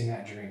chasing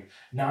that dream,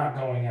 not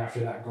going after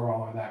that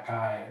girl or that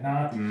guy,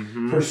 not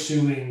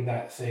pursuing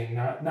that thing,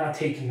 not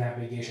taking that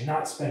vacation,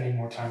 not spending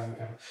more time with the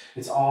family.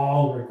 It's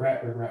all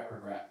regret.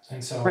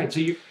 And so so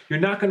you're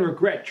not going to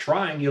regret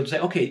trying. You'll say,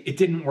 okay, it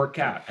didn't work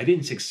out. I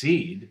didn't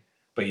succeed,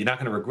 but you're not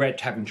going to regret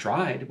having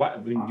tried. Why? I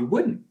mean, you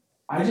wouldn't.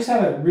 I just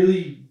had a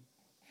really,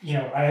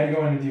 I had to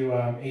go in and do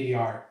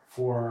ADR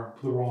for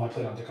the role I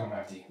played on Tacoma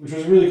FD, which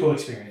was a really cool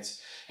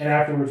experience. And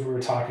afterwards, we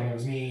were talking. It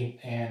was me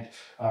and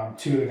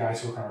two of the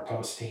guys who work on our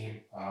post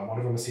team. One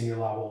of them was senior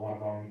level, one of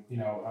them,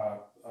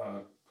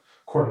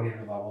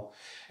 coordinator level.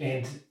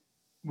 And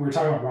we were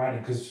talking about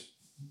writing because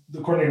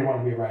the coordinator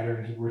wanted to be a writer,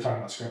 and we were talking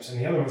about scripts. And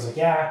the other one was like,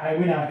 "Yeah,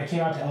 I came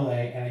out to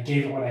LA, and I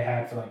gave it what I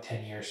had for like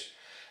 10 years,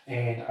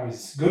 and I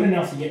was good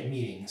enough to get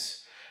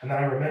meetings." And then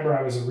I remember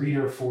I was a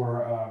reader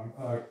for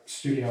a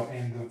studio,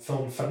 and the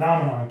film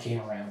Phenomenon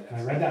came around, and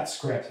I read that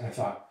script, and I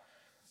thought,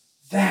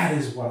 that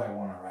is what I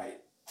want to write.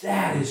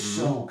 That is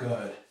so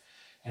good.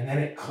 And then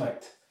it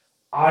clicked.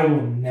 I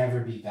will never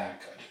be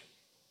that good.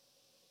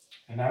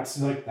 And that's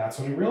when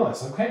I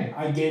realized, okay,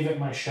 I gave it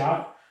my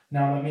shot.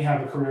 Now let me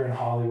have a career in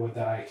Hollywood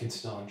that I can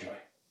still enjoy.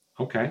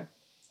 Okay.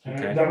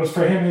 And that was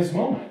for him his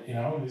moment,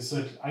 He's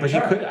like, but he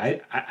could.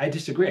 I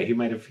disagree. He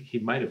might have.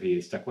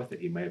 He stuck with it.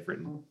 He might have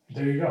written.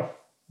 There you go.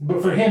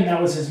 But for him,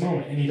 that was his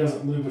moment, and he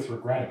doesn't live with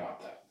regret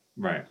about that.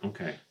 Right.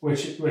 Okay.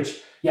 Which,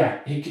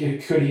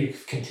 he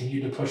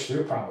continued to push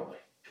through probably.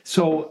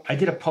 So I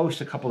did a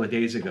post a couple of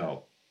days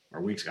ago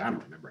or weeks ago, I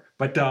don't remember.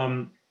 But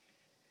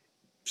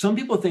some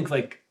people think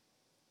like,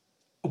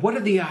 what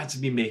are the odds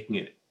of me making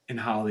it in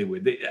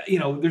Hollywood?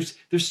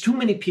 There's too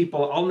many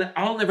people.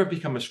 I'll never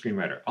become a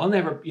screenwriter. I'll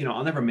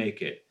never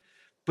make it.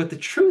 But the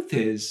truth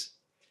is,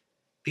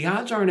 the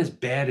odds aren't as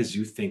bad as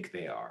you think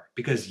they are.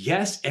 Because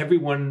yes,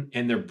 everyone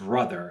and their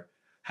brother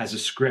has a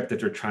script that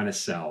they're trying to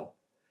sell.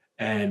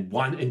 And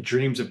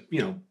dreams of,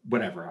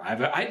 whatever. I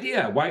have an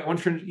idea.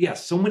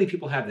 Yes, so many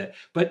people have that.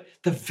 But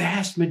the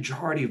vast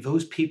majority of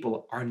those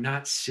people are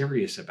not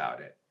serious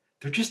about it.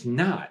 They're just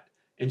not.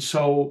 And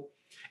so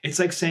it's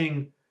like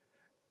saying,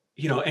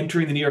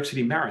 entering the New York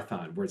City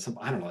Marathon, where it's,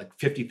 like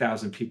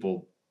 50,000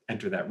 people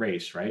enter that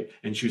race, right?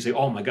 And she would say,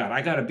 oh my God,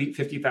 I got to beat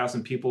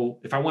 50,000 people.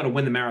 If I want to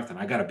win the marathon,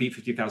 I got to beat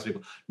 50,000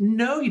 people.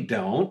 No, you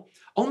don't.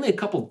 Only a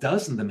couple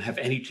dozen of them have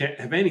any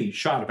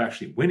shot of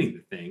actually winning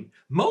the thing.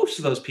 Most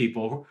of those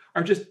people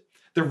are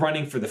they're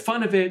running for the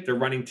fun of it. They're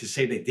running to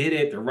say they did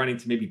it. They're running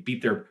to maybe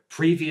beat their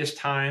previous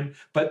time.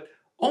 But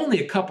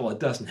only a couple of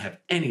dozen have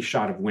any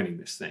shot of winning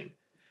this thing.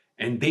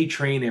 And they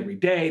train every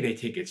day. They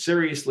take it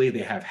seriously.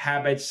 They have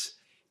habits.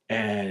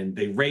 And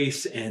they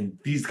race, and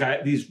these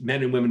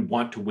men and women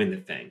want to win the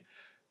thing.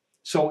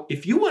 So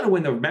if you want to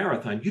win the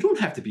marathon, you don't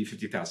have to beat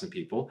 50,000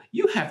 people.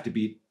 You have to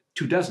beat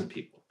 24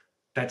 people.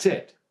 That's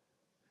it.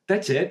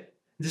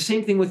 The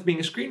same thing with being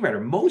a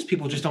screenwriter. Most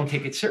people just don't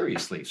take it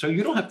seriously. So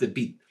you don't have to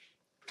beat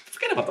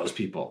Forget about those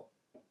people.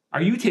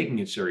 Are you taking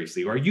it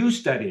seriously? Are you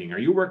studying? Are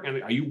you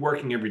working? Are you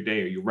working every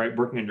day? Are you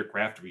working on your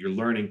craft? Are you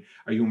learning?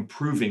 Are you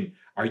improving?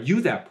 Are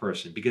you that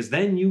person? Because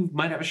then you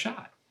might have a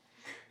shot.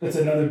 That's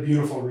another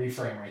beautiful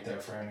reframe right there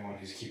for anyone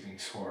who's keeping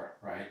score,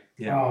 right?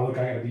 Yeah. Oh, look,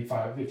 I got to beat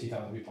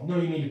 50,000 people. No,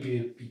 you need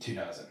to beat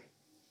 2,000.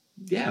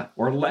 Yeah,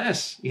 or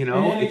less. You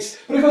know,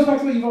 but it goes back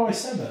to what you've always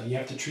said, though. You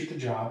have to treat the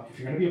job. If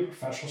you're going to be a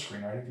professional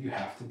screenwriter, you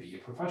have to be a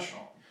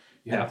professional.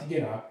 You have to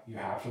get up. You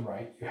have to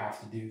write. You have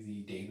to do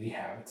the daily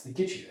habits that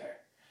get you there.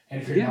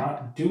 And if you're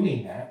not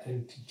doing that,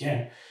 and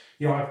again,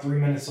 you don't have 3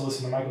 minutes to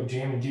listen to Michael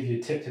Jam and give you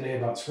a tip today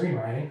about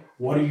screenwriting,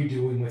 what are you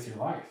doing with your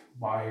life?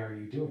 Why are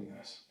you doing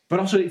this?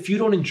 But also, if you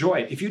don't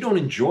enjoy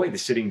the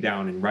sitting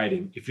down and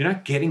writing, if you're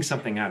not getting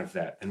something out of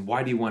that, then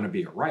why do you want to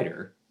be a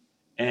writer?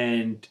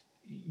 And,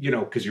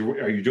 because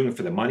are you doing it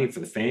for the money, for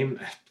the fame?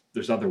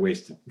 There's other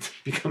ways to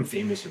become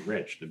famous and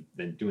rich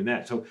than doing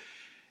that. So,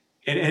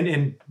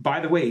 and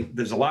by the way,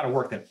 there's a lot of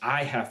work that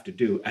I have to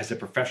do as a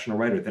professional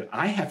writer that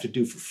I have to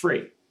do for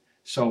free.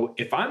 So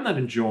if I'm not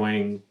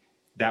enjoying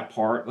that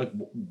part, like,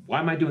 why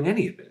am I doing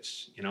any of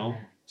this?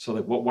 So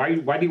like, why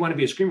do you want to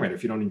be a screenwriter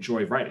if you don't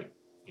enjoy writing?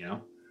 Yeah.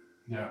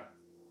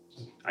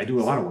 I do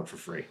a lot of work for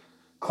free.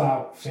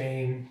 Clout,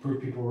 fame,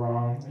 prove people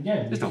wrong.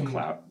 Again, there's no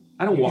clout.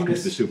 I don't walk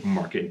into the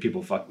supermarket and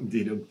people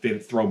they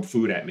throw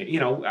food at me.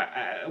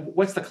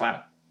 What's the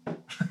clout?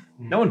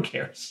 No one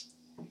cares.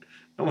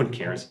 No one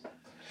cares.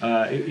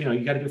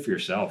 You got to do it for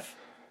yourself.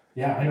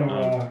 Yeah, I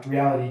know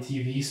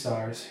reality TV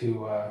stars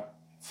who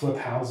flip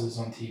houses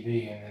on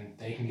TV and then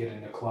they can get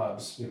into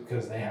clubs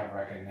because they have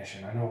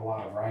recognition. I know a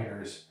lot of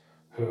writers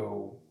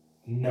who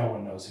no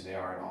one knows who they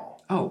are at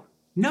all. Oh,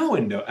 no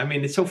one knows. I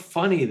mean, it's so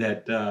funny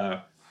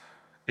that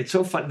it's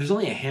so fun. There's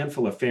only a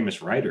handful of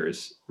famous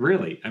writers,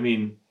 really. I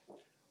mean,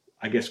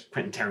 I guess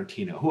Quentin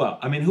Tarantino. Who else?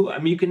 I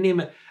mean, you can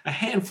name a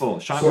handful.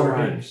 Shonda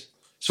Rhimes,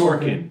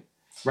 Sorkin.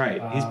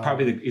 Right.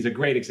 He's a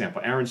great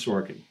example. Aaron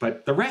Sorkin.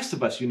 But the rest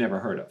of us, you never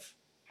heard of.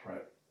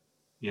 Right.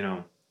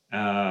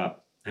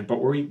 But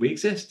we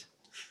exist.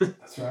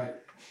 That's right.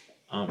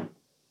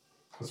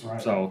 That's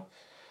right. So,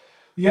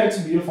 you had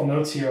some beautiful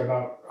notes here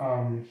about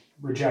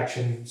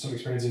rejection, some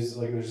experiences.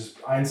 Like there's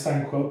this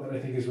Einstein quote that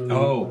I think is really.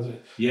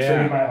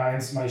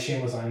 My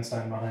shameless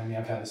Einstein behind me.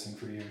 I've had this thing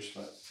for years,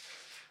 but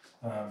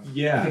I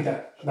think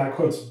that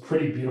quote's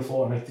pretty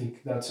beautiful, and I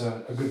think that's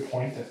a good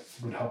point that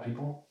would help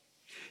people.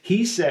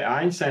 He said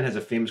Einstein has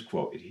a famous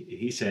quote.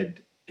 He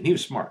said, and he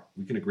was smart.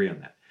 We can agree on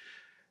that.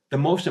 The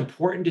most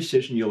important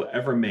decision you'll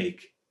ever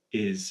make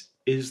is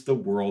the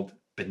world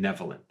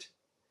benevolent?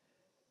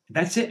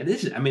 That's it.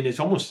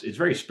 It's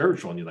very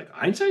spiritual. And you're like,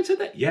 Einstein said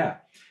that? Yeah.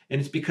 And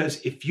it's because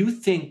if you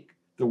think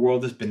the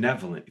world is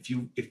benevolent,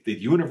 if the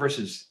universe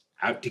is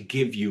out to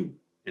give you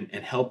and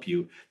help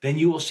you, then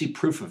you will see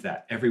proof of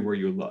that everywhere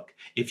you look.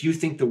 If you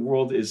think the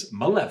world is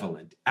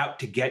malevolent, out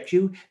to get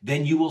you,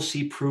 then you will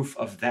see proof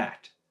of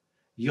that.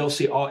 You'll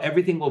see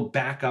everything will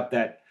back up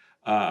that,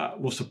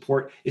 will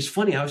support. It's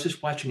funny. I was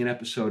just watching an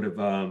episode of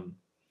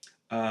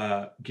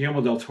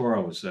Guillermo del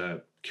Toro's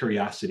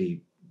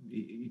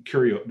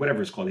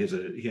whatever it's called.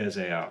 He has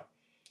a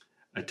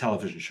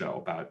television show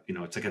about,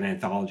 it's like an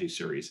anthology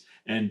series.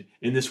 And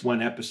in this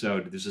one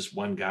episode, there's this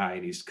one guy,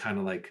 and he's kind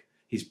of like,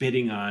 he's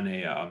bidding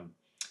on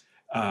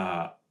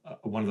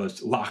one of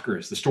those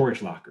lockers, the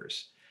storage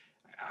lockers.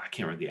 I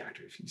can't remember the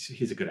actor.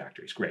 He's a good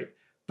actor. He's great.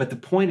 But the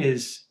point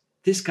is,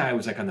 this guy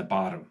was like on the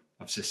bottom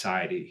of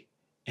society,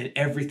 and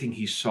everything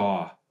he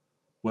saw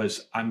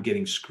was, I'm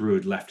getting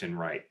screwed left and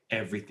right.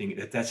 Everything.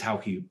 That's how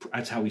he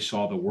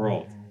saw the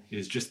world. Mm-hmm.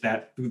 Is just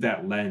that, through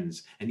that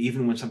lens. And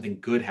even when something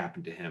good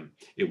happened to him,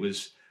 it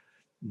was,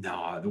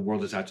 no, the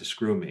world is out to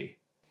screw me.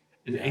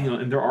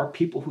 And there are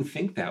people who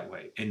think that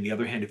way. And on the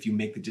other hand, if you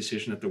make the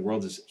decision that the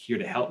world is here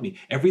to help me,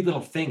 every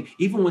little thing,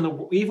 even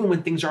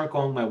when things aren't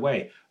going my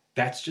way,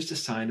 that's just a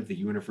sign of the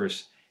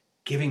universe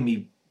giving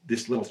me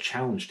this little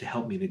challenge to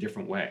help me in a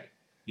different way.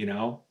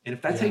 And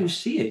if that's how you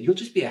see it, you'll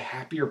just be a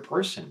happier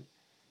person.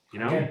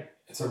 Again,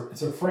 it's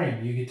a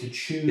frame. You get to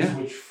choose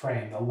which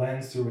frame, the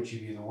lens through which you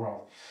view the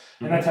world.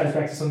 And that ties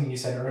back to something you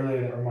said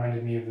earlier that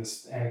reminded me of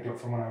this anecdote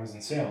from when I was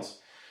in sales.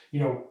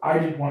 I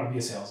didn't want to be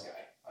a sales guy.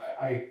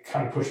 I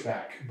kind of pushed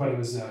back, but it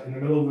was in the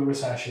middle of the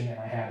recession, and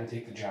I had to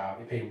take the job.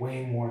 It paid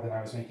way more than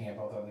I was making at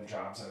both other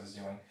jobs I was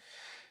doing.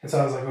 And so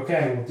I was like,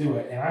 okay, we'll do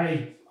it. And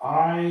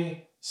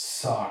I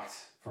sucked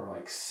for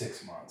like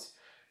 6 months.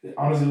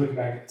 Honestly, looking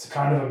back, it's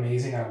kind of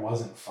amazing I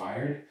wasn't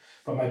fired,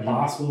 but my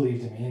boss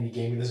believed in me, and he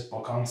gave me this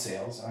book on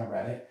sales, and I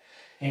read it.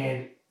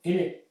 And in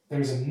it,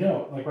 there's a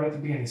note, like right at the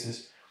beginning, it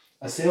says,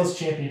 a sales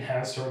champion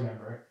has to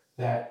remember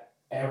that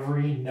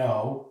every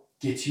no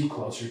gets you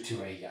closer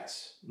to a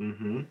yes.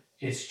 Mm-hmm.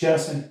 It's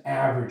just an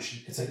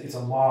average. It's a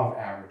law of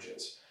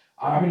averages.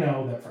 I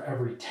know that for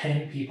every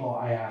 10 people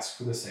I ask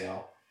for the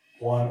sale,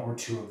 1 or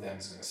 2 of them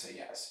is going to say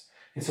yes.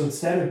 And so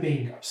instead of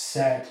being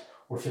upset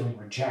or feeling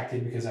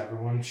rejected because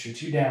everyone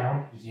shoots you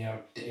down,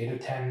 8 of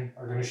 10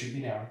 are going to shoot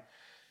you down,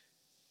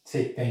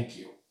 say thank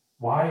you.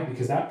 Why?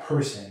 Because that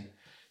person,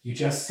 you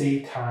just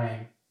saved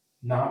time,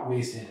 not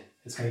wasted,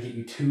 It's going to get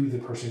you to the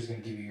person who's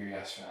going to give you your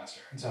yes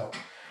faster. And so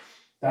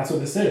that's what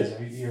this is. I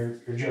mean,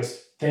 you're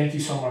just, thank you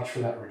so much for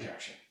that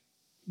rejection.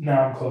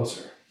 Now I'm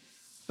closer.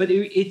 But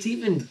it's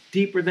even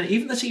deeper than,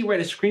 even let's say you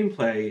write a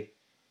screenplay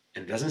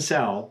and it doesn't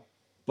sell,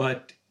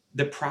 but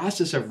the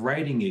process of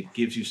writing it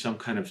gives you some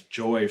kind of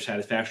joy or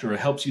satisfaction, or it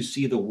helps you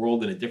see the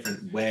world in a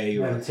different way,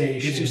 or Meditation.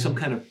 gives you some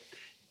kind of,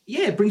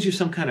 it brings you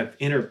some kind of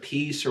inner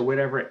peace or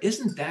whatever.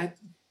 Isn't that,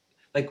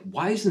 like,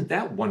 why isn't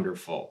that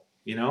wonderful,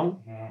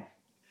 Yeah.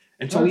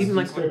 And so even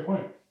like, a fair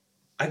point.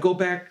 I go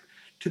back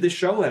to the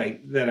show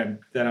that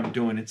I'm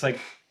doing. It's like,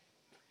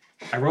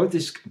 I wrote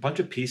this bunch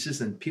of pieces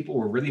and people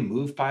were really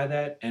moved by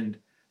that. And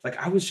like,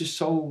 I was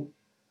just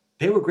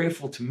they were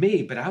grateful to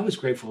me, but I was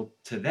grateful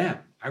to them.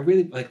 I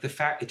really like the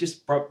fact, it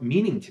just brought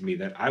meaning to me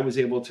that I was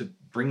able to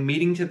bring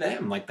meaning to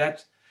them. Like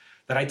that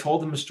I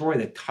told them a story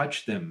that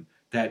touched them,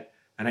 and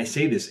I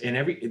say this in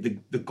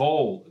the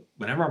goal,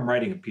 whenever I'm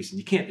writing a piece, and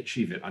you can't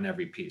achieve it on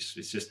every piece.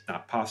 It's just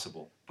not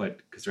possible, but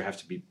because there has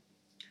to be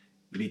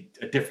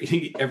a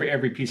different,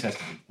 every piece has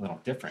to be a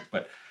little different.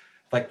 But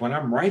like when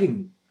I'm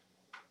writing,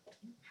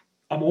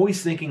 I'm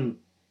always thinking,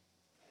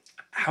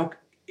 how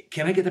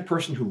can I get the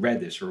person who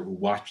read this or who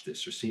watched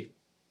this or see?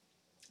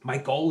 My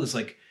goal is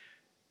like,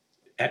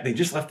 they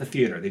just left the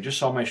theater. They just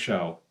saw my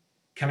show.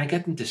 Can I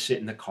get them to sit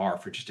in the car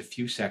for just a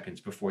few seconds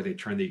before they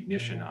turn the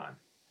ignition on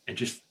and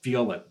just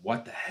feel like,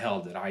 what the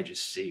hell did I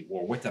just see?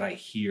 Or what did I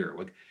hear?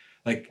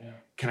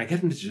 Can I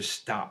get them to just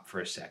stop for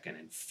a second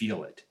and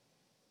feel it?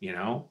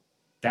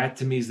 That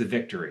to me is the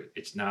victory.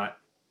 It's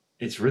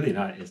really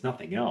not, it's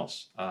nothing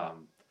else.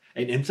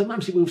 And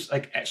sometimes people,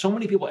 like so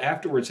many people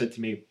afterwards said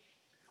to me,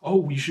 oh,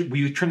 will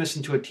you turn this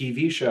into a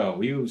TV show?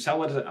 Will you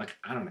sell it as like,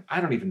 I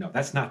don't even know.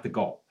 That's not the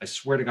goal. I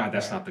swear to God,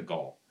 that's not the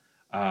goal.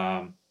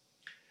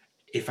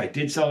 If I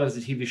did sell it as a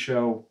TV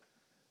show,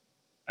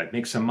 I'd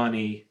make some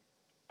money.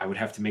 I would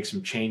have to make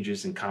some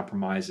changes and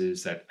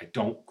compromises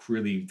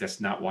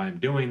that's not why I'm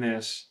doing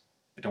this.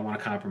 I don't want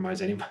to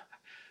compromise anymore.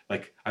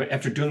 Like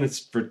after doing this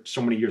for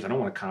so many years, I don't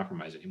want to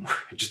compromise anymore.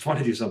 I just want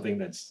to do something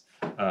that's,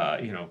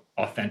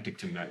 authentic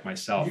to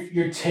myself.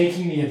 You're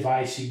taking the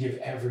advice you give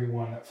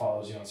everyone that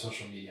follows you on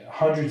social media.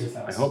 Hundreds of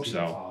thousands of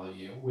people follow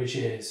you, which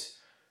is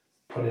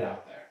put it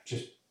out there.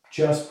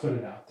 Just put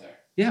it out there.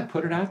 Yeah,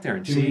 put it out there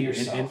and do see it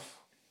yourself. And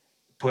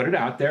put it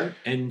out there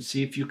and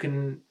see if you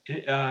can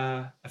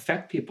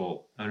affect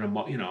people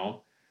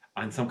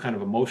on some kind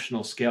of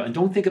emotional scale. And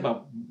don't think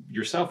about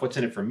yourself. What's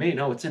in it for me?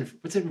 No, what's in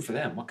it for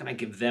them? What can I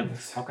give them?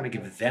 How can I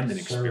give them an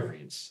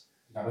experience?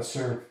 You gotta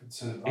serve.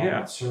 It's all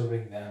about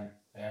serving them.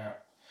 Yeah.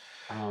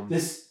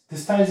 This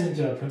ties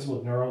into a principle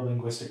of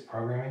neuro-linguistic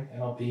programming,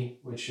 NLP,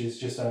 which is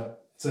just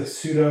it's a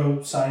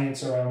pseudo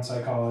science around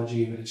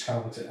psychology, but it just kind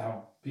of looks at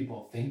how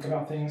people think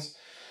about things.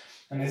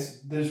 And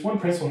there's one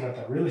principle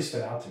that really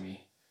stood out to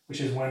me,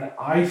 which is when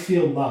I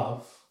feel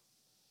love,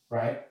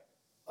 right?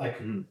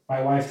 Like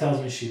my wife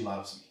tells me she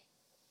loves me.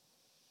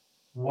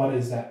 What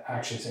is that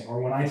actually saying?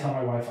 Or when I tell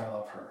my wife I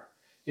love her,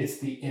 it's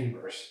the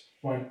inverse.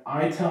 When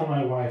I tell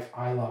my wife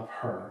I love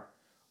her,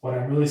 what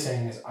I'm really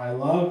saying is I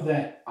love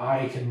that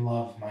I can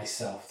love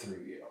myself through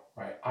you,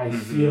 right? I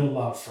feel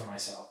love for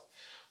myself.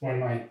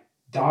 When my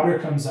daughter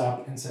comes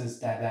up and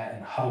says dada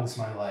and hugs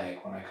my leg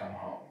when I come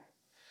home,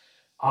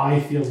 I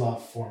feel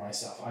love for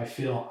myself. I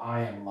feel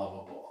I am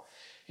lovable.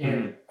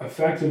 And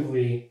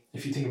effectively,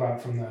 if you think about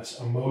it from this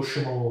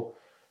emotional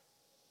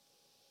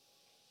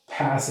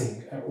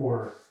passing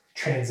or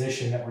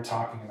transition that we're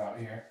talking about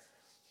here,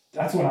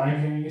 that's what I'm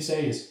hearing you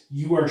say is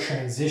you are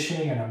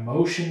transitioning an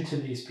emotion to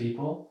these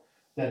people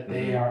that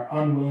they are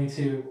unwilling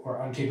to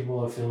or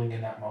incapable of feeling in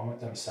that moment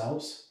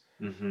themselves.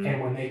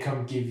 And when they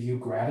come give you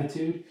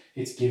gratitude,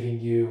 it's giving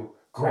you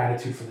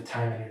gratitude for the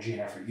time, energy,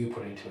 and effort you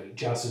put into it,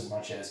 just as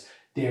much as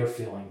they're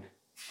feeling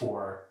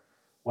for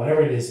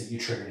whatever it is that you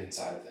triggered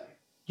inside of them.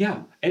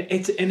 Yeah, and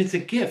it's a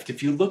gift.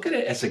 If you look at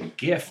it as a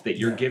gift that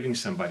you're giving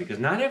somebody, because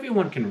not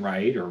everyone can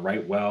write or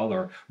write well,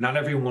 or not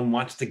everyone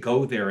wants to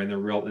go there in the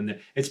real. And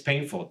it's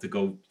painful to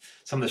go.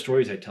 Some of the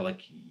stories I tell,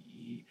 like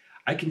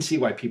I can see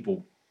why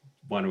people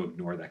want to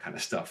ignore that kind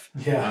of stuff.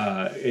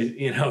 Yeah,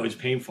 it's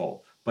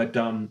painful. But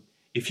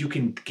if you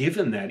can give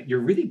them that, you're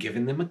really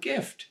giving them a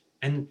gift,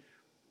 and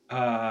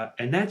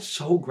that's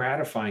so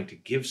gratifying to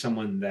give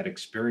someone that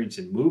experience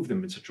and move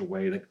them in such a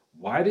way. Like,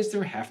 why does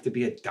there have to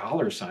be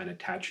a $sign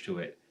attached to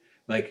it?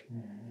 Like,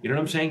 you know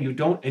what I'm saying? You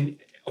don't, and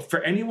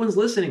for anyone's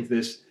listening to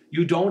this,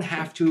 you don't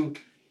have to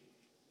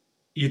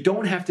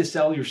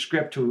sell your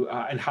script to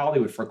in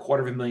Hollywood for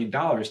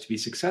 $250,000 to be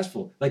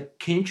successful. Like,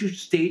 can't you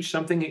stage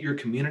something at your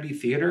community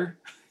theater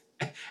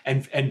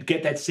and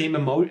get that same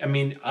emotion? I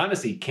mean,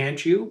 honestly,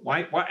 can't you?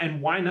 Why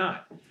and why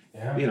not?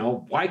 Yeah.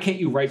 Why can't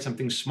you write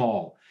something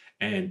small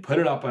and put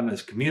it up on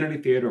this community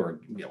theater, or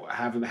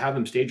have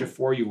them stage it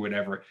for you, or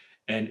whatever?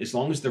 And as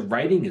long as the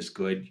writing is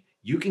good,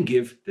 you can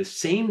give the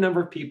same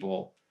number of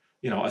people,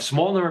 a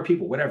small number of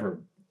people,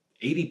 whatever,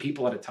 80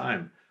 people at a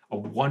time, a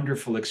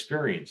wonderful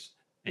experience.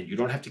 And you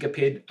don't have to get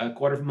paid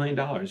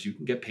 $250,000. You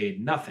can get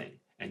paid nothing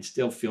and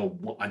still feel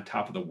on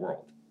top of the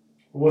world.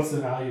 What's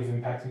the value of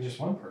impacting just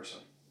one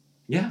person?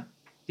 Yeah.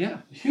 Yeah.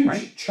 Huge,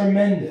 right.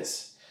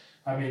 tremendous.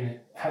 I mean,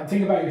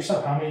 think about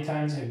yourself. How many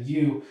times have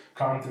you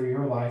gone through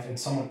your life and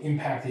someone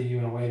impacted you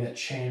in a way that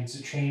changed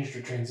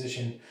or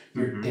transitioned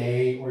your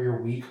day or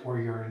your week or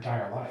your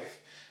entire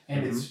life?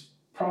 And it's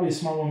probably a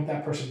small moment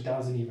that person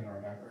doesn't even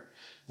remember.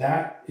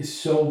 That is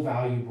so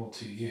valuable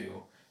to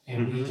you.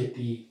 And we get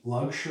the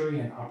luxury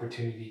and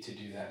opportunity to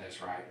do that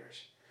as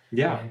writers.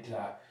 Yeah. And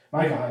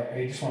Michael,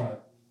 I just want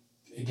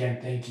to,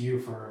 again, thank you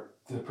for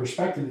the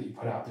perspective that you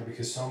put out there,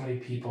 because so many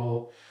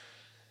people,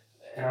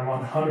 and I'm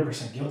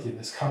 100% guilty of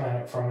this, come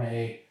at it from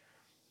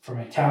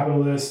a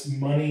capitalist,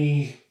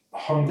 money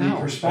hungry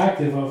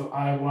perspective of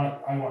I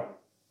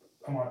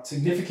want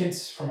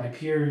significance for my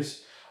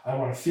peers. I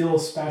want to feel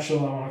special.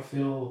 I want to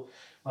feel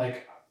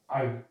like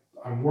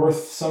I'm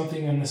worth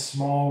something in this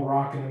small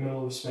rock in the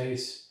middle of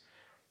space.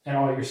 And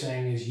all you're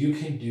saying is you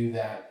can do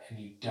that, and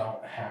you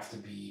don't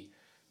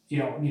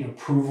need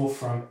approval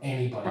from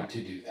anybody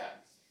to do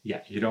that.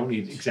 Yeah, you don't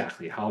need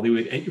exactly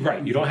Hollywood.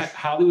 Right, you don't have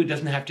Hollywood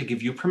doesn't have to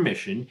give you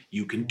permission.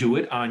 You can do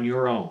it on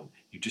your own.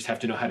 You just have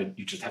to know how to.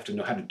 You just have to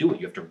know how to do it.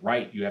 You have to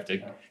write. You have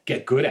to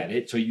get good at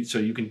it, so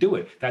you can do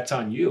it. That's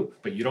on you.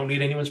 But you don't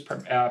need anyone's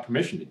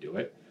permission to do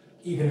it.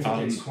 Even if it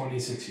takes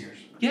 26 years.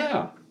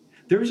 Yeah,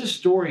 there is a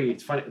story.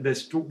 It's funny.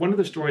 One of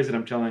the stories that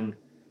I'm telling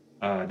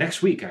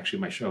next week. Actually,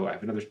 my show. I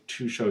have another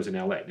 2 shows in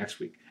LA next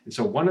week, and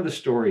so one of the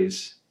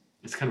stories.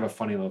 It's kind of a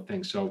funny little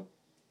thing. So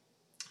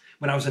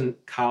when I was in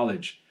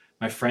college,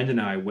 my friend and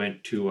I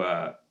went to,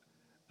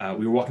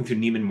 we were walking through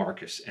Neiman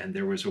Marcus, and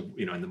there was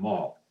in the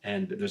mall,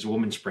 and there's a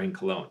woman spraying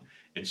cologne.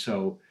 And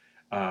so,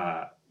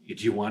 do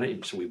you want it?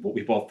 And so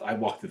I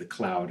walked through the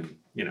cloud, and,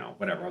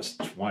 whatever, I was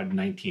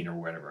 19 or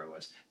whatever it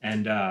was.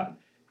 And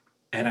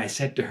I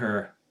said to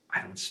her,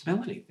 I don't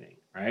smell anything,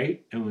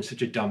 right? And it was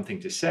such a dumb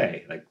thing to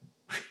say. Like,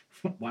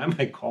 why am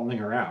I calling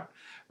her out,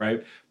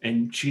 right?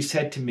 And she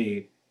said to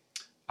me,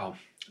 oh,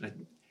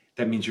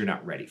 that means you're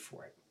not ready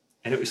for it.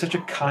 And it was such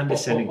a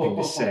condescending thing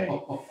to say.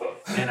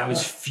 And I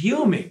was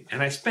fuming.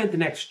 And I spent the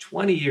next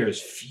 20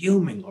 years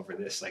fuming over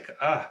this. Like,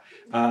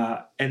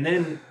 and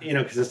then,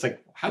 because it's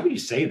like, how would you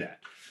say that?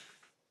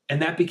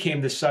 And that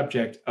became the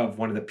subject of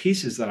one of the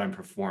pieces that I'm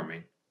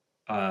performing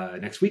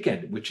next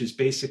weekend, which is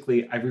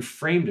basically, I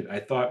reframed it. I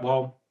thought,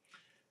 well,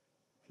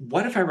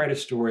 what if I write a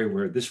story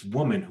where this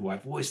woman who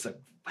I've always thought,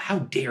 how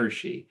dare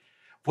she?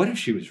 What if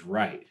she was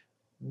right?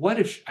 What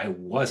if I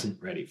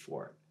wasn't ready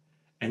for it?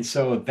 And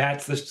so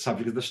that's the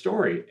subject of the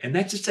story. And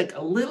that's just like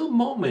a little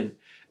moment,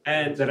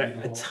 and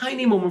a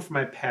tiny moment from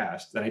my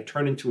past that I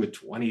turn into a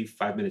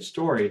 25-minute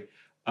story.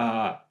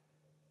 And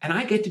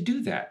I get to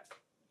do that.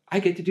 I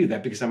get to do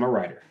that because I'm a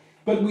writer.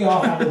 But we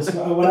all have those.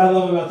 What I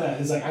love about that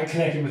is like I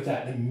connected with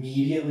that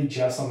immediately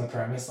just on the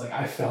premise. Like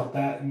I felt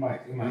that in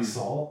my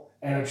soul.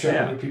 And I'm sure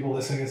other people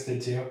listening to this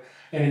did too.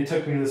 And it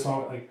took me to this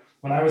moment, like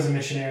when I was a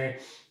missionary,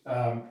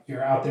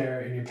 you're out there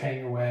and you're paying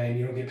your way and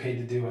you don't get paid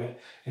to do it.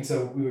 And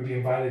so we would be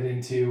invited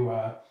into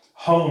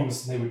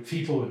homes, and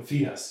people would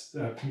feed us.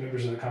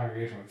 Members of the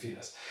congregation would feed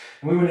us.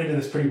 And we went into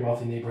this pretty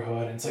wealthy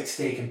neighborhood, and it's like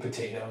steak and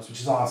potatoes,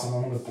 which is awesome.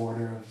 I'm on the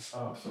border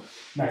of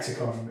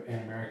Mexico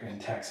and America and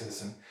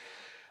Texas.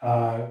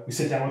 And we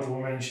sit down with the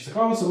woman, and she's like,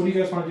 oh, so what do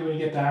you guys want to do when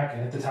you get back?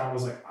 And at the time I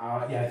was like,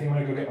 yeah, I think I'm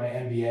going to go get my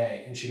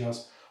MBA. And she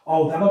goes,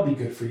 oh, that'll be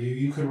good for you.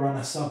 You could run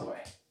a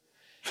Subway.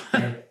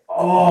 And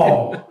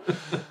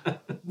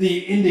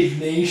the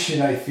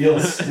indignation I feel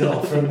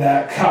still from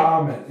that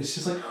comment. It's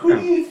just like, who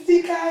do you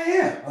think I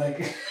am?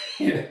 Like,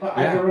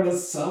 I can run a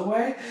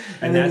Subway.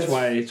 And that's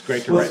why it's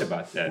great to write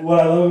about that. What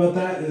I love about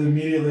that is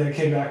immediately I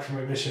came back from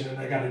my mission and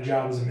I got a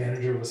job as a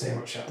manager of a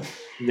sandwich shop.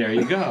 There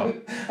you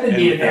go. I didn't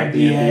need an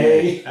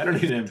MBA. I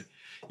don't need an MBA.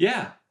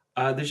 Yeah.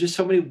 There's just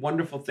so many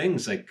wonderful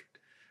things. Like,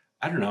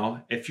 I don't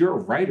know, if you're a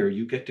writer,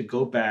 you get to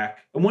go back.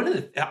 And one of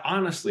the,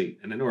 honestly,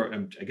 and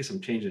I guess I'm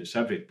changing the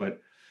subject,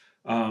 but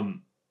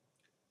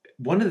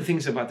one of the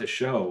things about the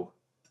show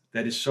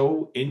that is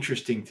so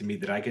interesting to me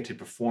that I get to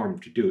perform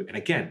to do, and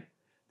again,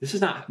 this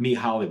is not me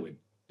Hollywood.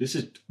 This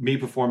is me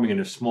performing in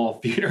a small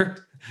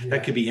theater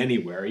that could be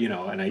anywhere,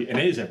 and it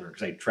is everywhere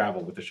because I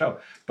travel with the show.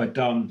 But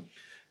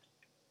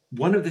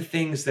one of the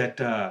things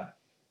that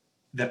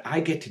I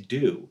get to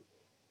do,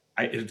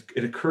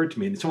 it occurred to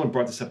me, and someone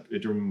brought this up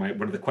during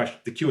one of the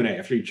questions, the Q&A,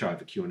 after each show I have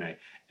the Q&A,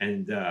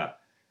 and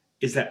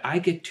is that I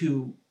get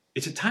to,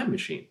 it's a time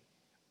machine.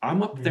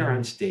 I'm up there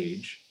on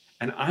stage,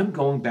 and I'm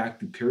going back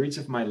through periods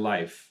of my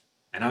life,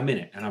 and I'm in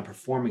it, and I'm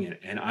performing it,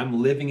 and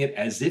I'm living it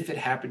as if it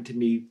happened to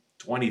me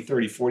 20,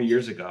 30, 40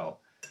 years ago.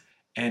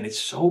 And it's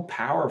so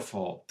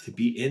powerful to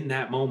be in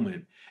that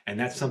moment, and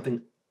that's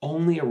something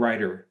only a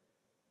writer,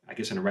 I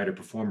guess, and a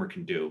writer-performer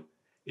can do,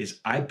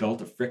 is I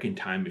built a freaking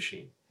time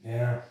machine.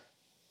 Yeah.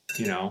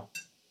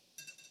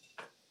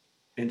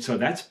 And so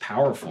that's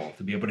powerful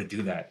to be able to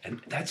do that. And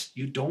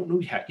you don't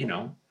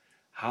know,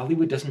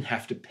 Hollywood doesn't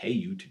have to pay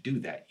you to do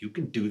that. You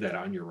can do that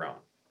on your own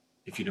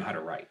if you know how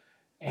to write.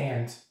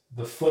 And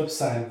the flip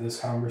side of this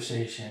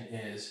conversation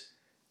is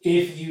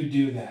if you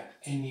do that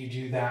and you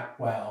do that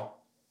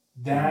well,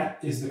 that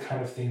is the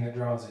kind of thing that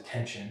draws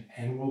attention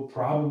and will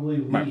probably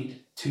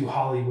lead to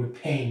Hollywood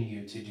paying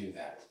you to do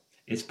that.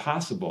 It's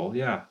possible.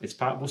 Yeah,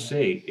 we'll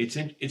see.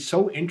 It's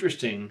so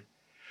interesting.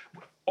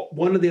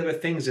 One of the other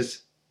things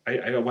is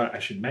what I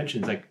should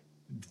mention is like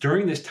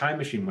during this time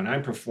machine when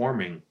I'm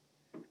performing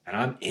and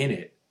I'm in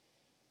it.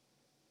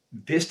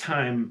 This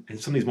time,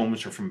 and some of these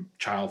moments are from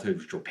childhood,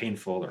 which were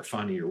painful or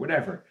funny or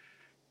whatever.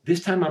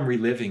 This time I'm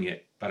reliving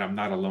it, but I'm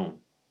not alone.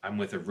 I'm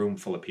with a room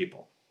full of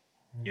people.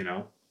 You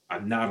know,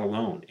 I'm not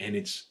alone, and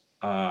it's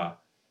a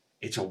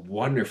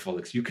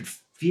wonderful. You could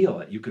feel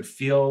it. You could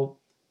feel.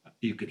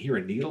 You can hear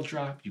a needle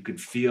drop. You can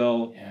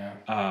feel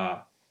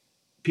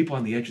people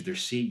on the edge of their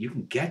seat. You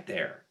can get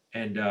there,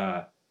 and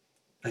and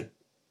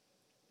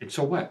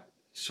so what?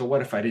 So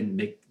what if I didn't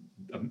make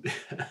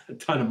a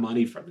ton of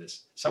money from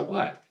this? So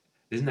what?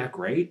 Isn't that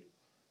great?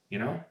 You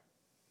know?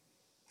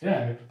 Yeah,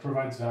 and it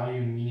provides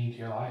value and meaning to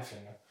your life,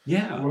 and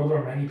a world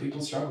where many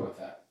people struggle with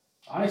that.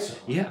 I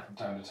struggle with that from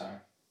time to time.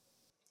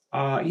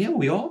 Yeah,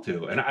 we all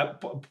do. And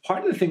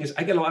part of the thing is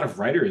I get a lot of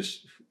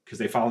writers because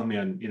they follow me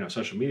on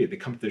social media. They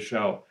come to the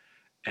show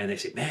and they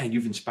say, "Man,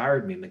 you've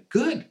inspired me." I'm like,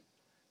 "Good,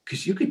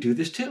 because you could do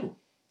this too.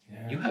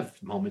 Yeah. You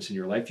have moments in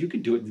your life you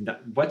could do it.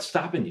 What's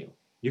stopping you?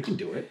 You can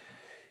do it."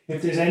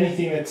 If there's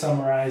anything that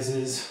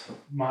summarizes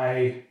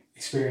my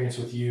experience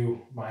with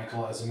you,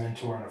 Michael, as a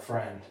mentor and a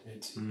friend,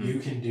 it's you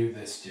can do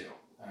this too.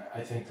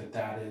 I think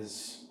that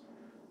is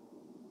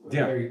a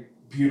very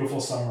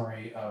beautiful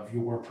summary of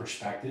your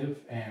perspective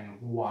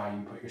and why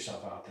you put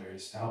yourself out there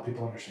is to help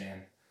people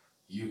understand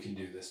you can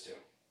do this too.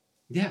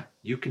 Yeah,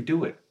 you can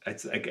do it.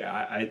 It's like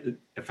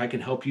if I can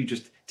help you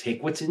just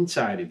take what's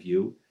inside of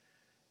you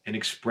and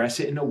express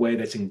it in a way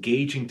that's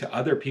engaging to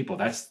other people.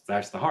 That's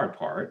the hard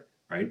part,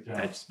 right? Yeah.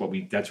 That's what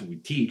we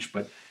teach.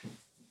 But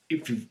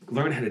if you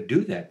learn how to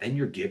do that, then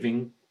you're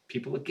giving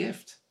people a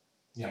gift.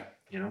 Yeah.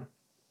 Yeah.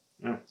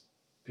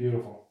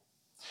 Beautiful.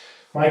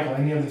 Michael,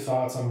 any other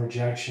thoughts on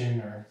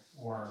rejection or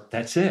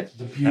that's it.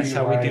 The beauty that's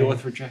how we writing? deal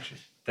with rejection.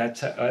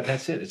 That's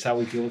it. It's how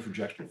we deal with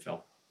rejection,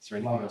 Phil. Is there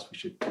anything else we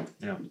should?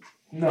 Yeah.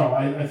 No,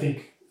 I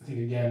think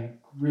again,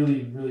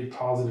 really, really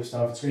positive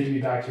stuff. It's great to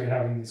be back here and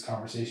having these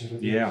conversations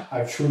with you. Yeah.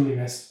 I've truly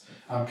missed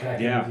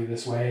connecting with you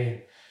this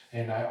way,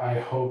 and I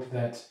hope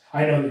that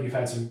I know that you've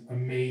had some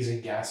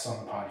amazing guests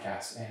on the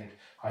podcast, and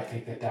I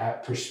think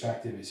that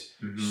perspective is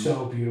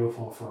so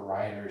beautiful for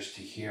writers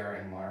to hear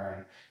and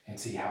learn and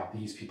see how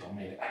these people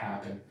made it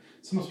happen.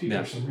 Some of those people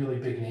are some really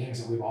big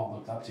names that we've all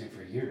looked up to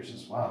for years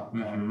as well,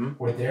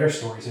 where their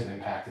stories have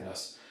impacted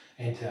us.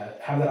 And to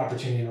have that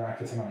opportunity to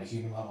interact with them on a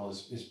human level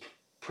is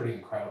pretty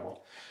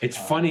incredible. It's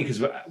funny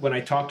because when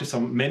I talk to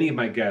many of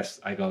my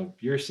guests, I go,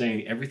 "You're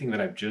saying everything that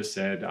I've just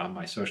said on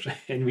my social,"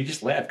 and we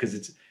just laugh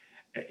because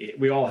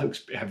we all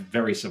have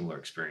very similar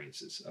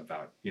experiences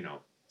about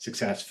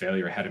success,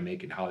 failure, how to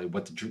make it in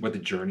Hollywood, what the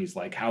journey's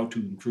like, how to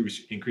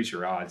increase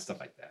your odds, stuff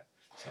like that.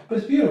 So. But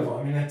it's beautiful.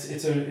 I mean, I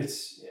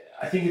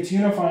think it's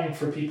unifying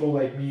for people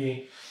like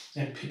me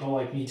and people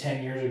like me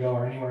 10 years ago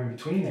or anywhere in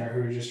between there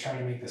who are just trying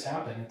to make this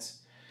happen.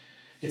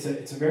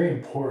 It's a very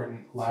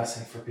important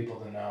lesson for people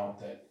to know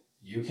that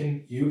you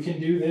can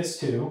do this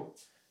too.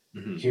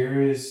 Mm-hmm.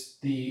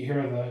 Here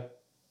are the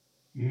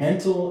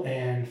mental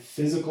and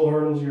physical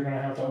hurdles you're going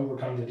to have to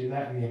overcome to do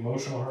that, and the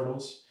emotional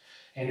hurdles.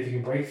 And if you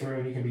can break through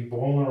and you can be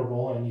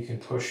vulnerable and you can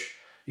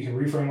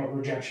reframe what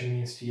rejection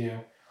means to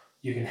you,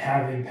 you can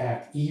have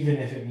impact even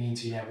if it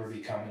means you never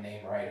become a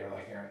name writer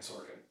like Aaron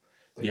Sorkin.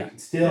 But you can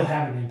still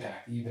have an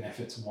impact even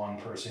if it's one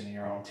person in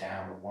your own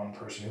town or one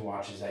person who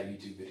watches that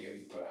YouTube video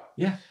you put out.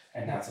 Yeah.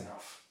 And that's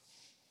enough.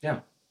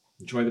 Yeah.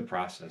 Enjoy the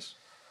process.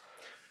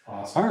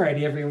 Awesome. All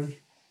righty, everyone.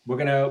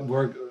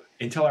 We're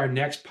until our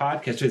next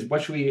podcast.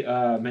 What should we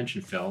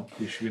mention, Phil?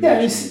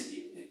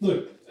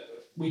 Look,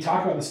 we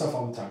talk about this stuff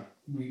all the time.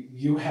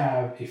 You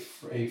have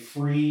a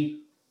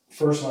free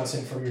first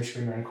lesson from your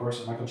screenwriting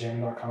course at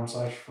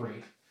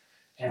michaeljamin.com/free.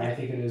 And I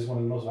think it is one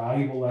of the most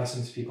valuable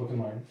lessons people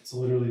can learn. It's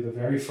literally the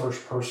very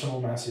first personal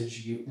lesson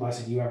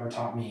you ever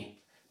taught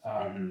me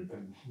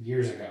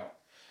years ago.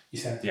 You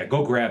said,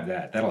 go grab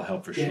that. That'll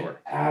help for sure.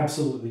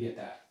 Absolutely get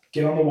that.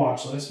 Get on the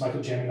watch list,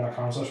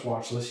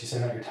 michaeljamin.com/watch list. You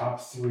send out your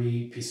top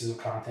 3 pieces of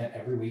content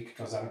every week. It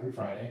goes out every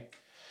Friday.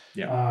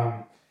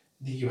 Yeah.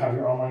 You have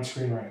your online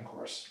screenwriting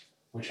course,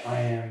 which I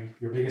am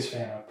your biggest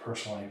fan of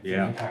personally. The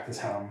impact this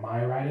had on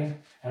my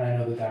writing. And I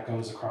know that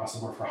goes across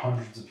the board for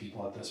hundreds of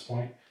people at this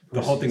point.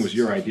 The whole thing was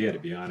your idea, to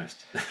be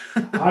honest.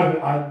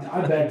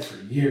 I begged for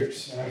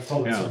years, and I've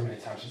told it so many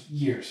times,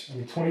 years. I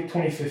mean,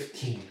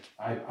 2015,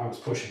 I was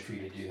pushing for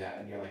you to do that,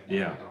 and you're like, no, I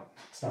don't.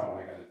 It's not what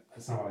I got.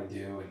 It's not what I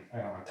do, and I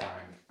don't have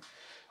time.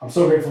 I'm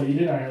so grateful you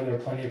did. I know there are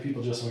plenty of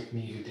people just like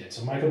me who did.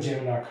 So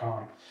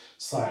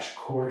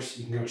michaeljamin.com/course.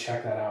 You can go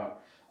check that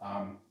out.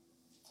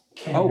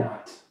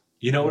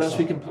 You know what else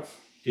we can?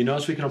 You know what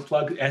else we can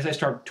plug? As I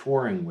start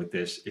touring with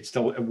this, it's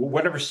still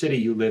whatever city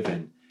you live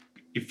in.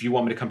 If you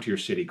want me to come to your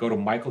city, go to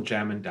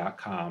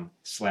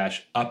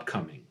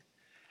michaeljamin.com/upcoming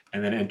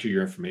and then enter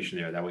your information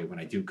there. That way, when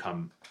I do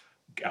come,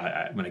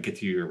 when I get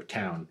to your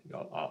town,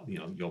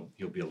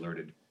 you'll be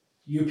alerted.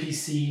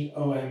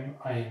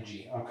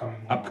 UPCOMING,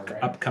 upcoming.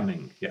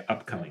 Upcoming. Yeah,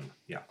 upcoming.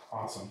 Yeah.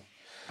 Awesome.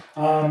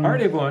 All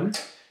right, everyone.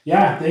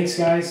 Yeah, thanks,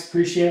 guys.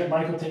 Appreciate it.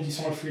 Michael, thank you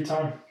so much for your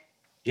time.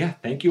 Yeah,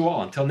 thank you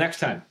all. Until next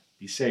time,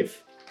 be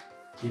safe.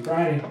 Keep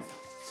writing.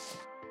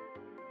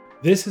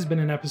 This has been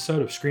an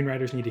episode of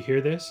Screenwriters Need to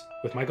Hear This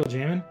with Michael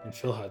Jamin and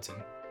Phil Hudson.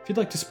 If you'd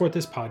like to support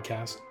this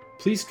podcast,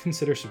 please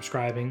consider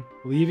subscribing,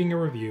 leaving a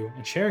review,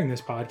 and sharing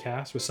this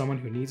podcast with someone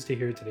who needs to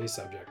hear today's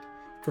subject.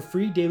 For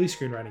free daily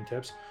screenwriting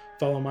tips,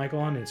 follow Michael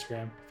on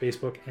Instagram,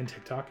 Facebook, and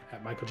TikTok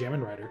at Michael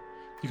Jamin Writer.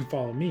 You can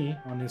follow me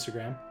on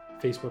Instagram,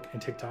 Facebook,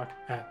 and TikTok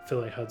at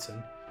Phil A.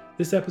 Hudson.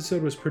 This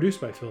episode was produced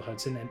by Phil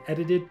Hudson and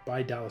edited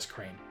by Dallas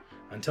Crane.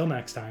 Until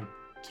next time,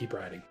 keep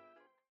writing.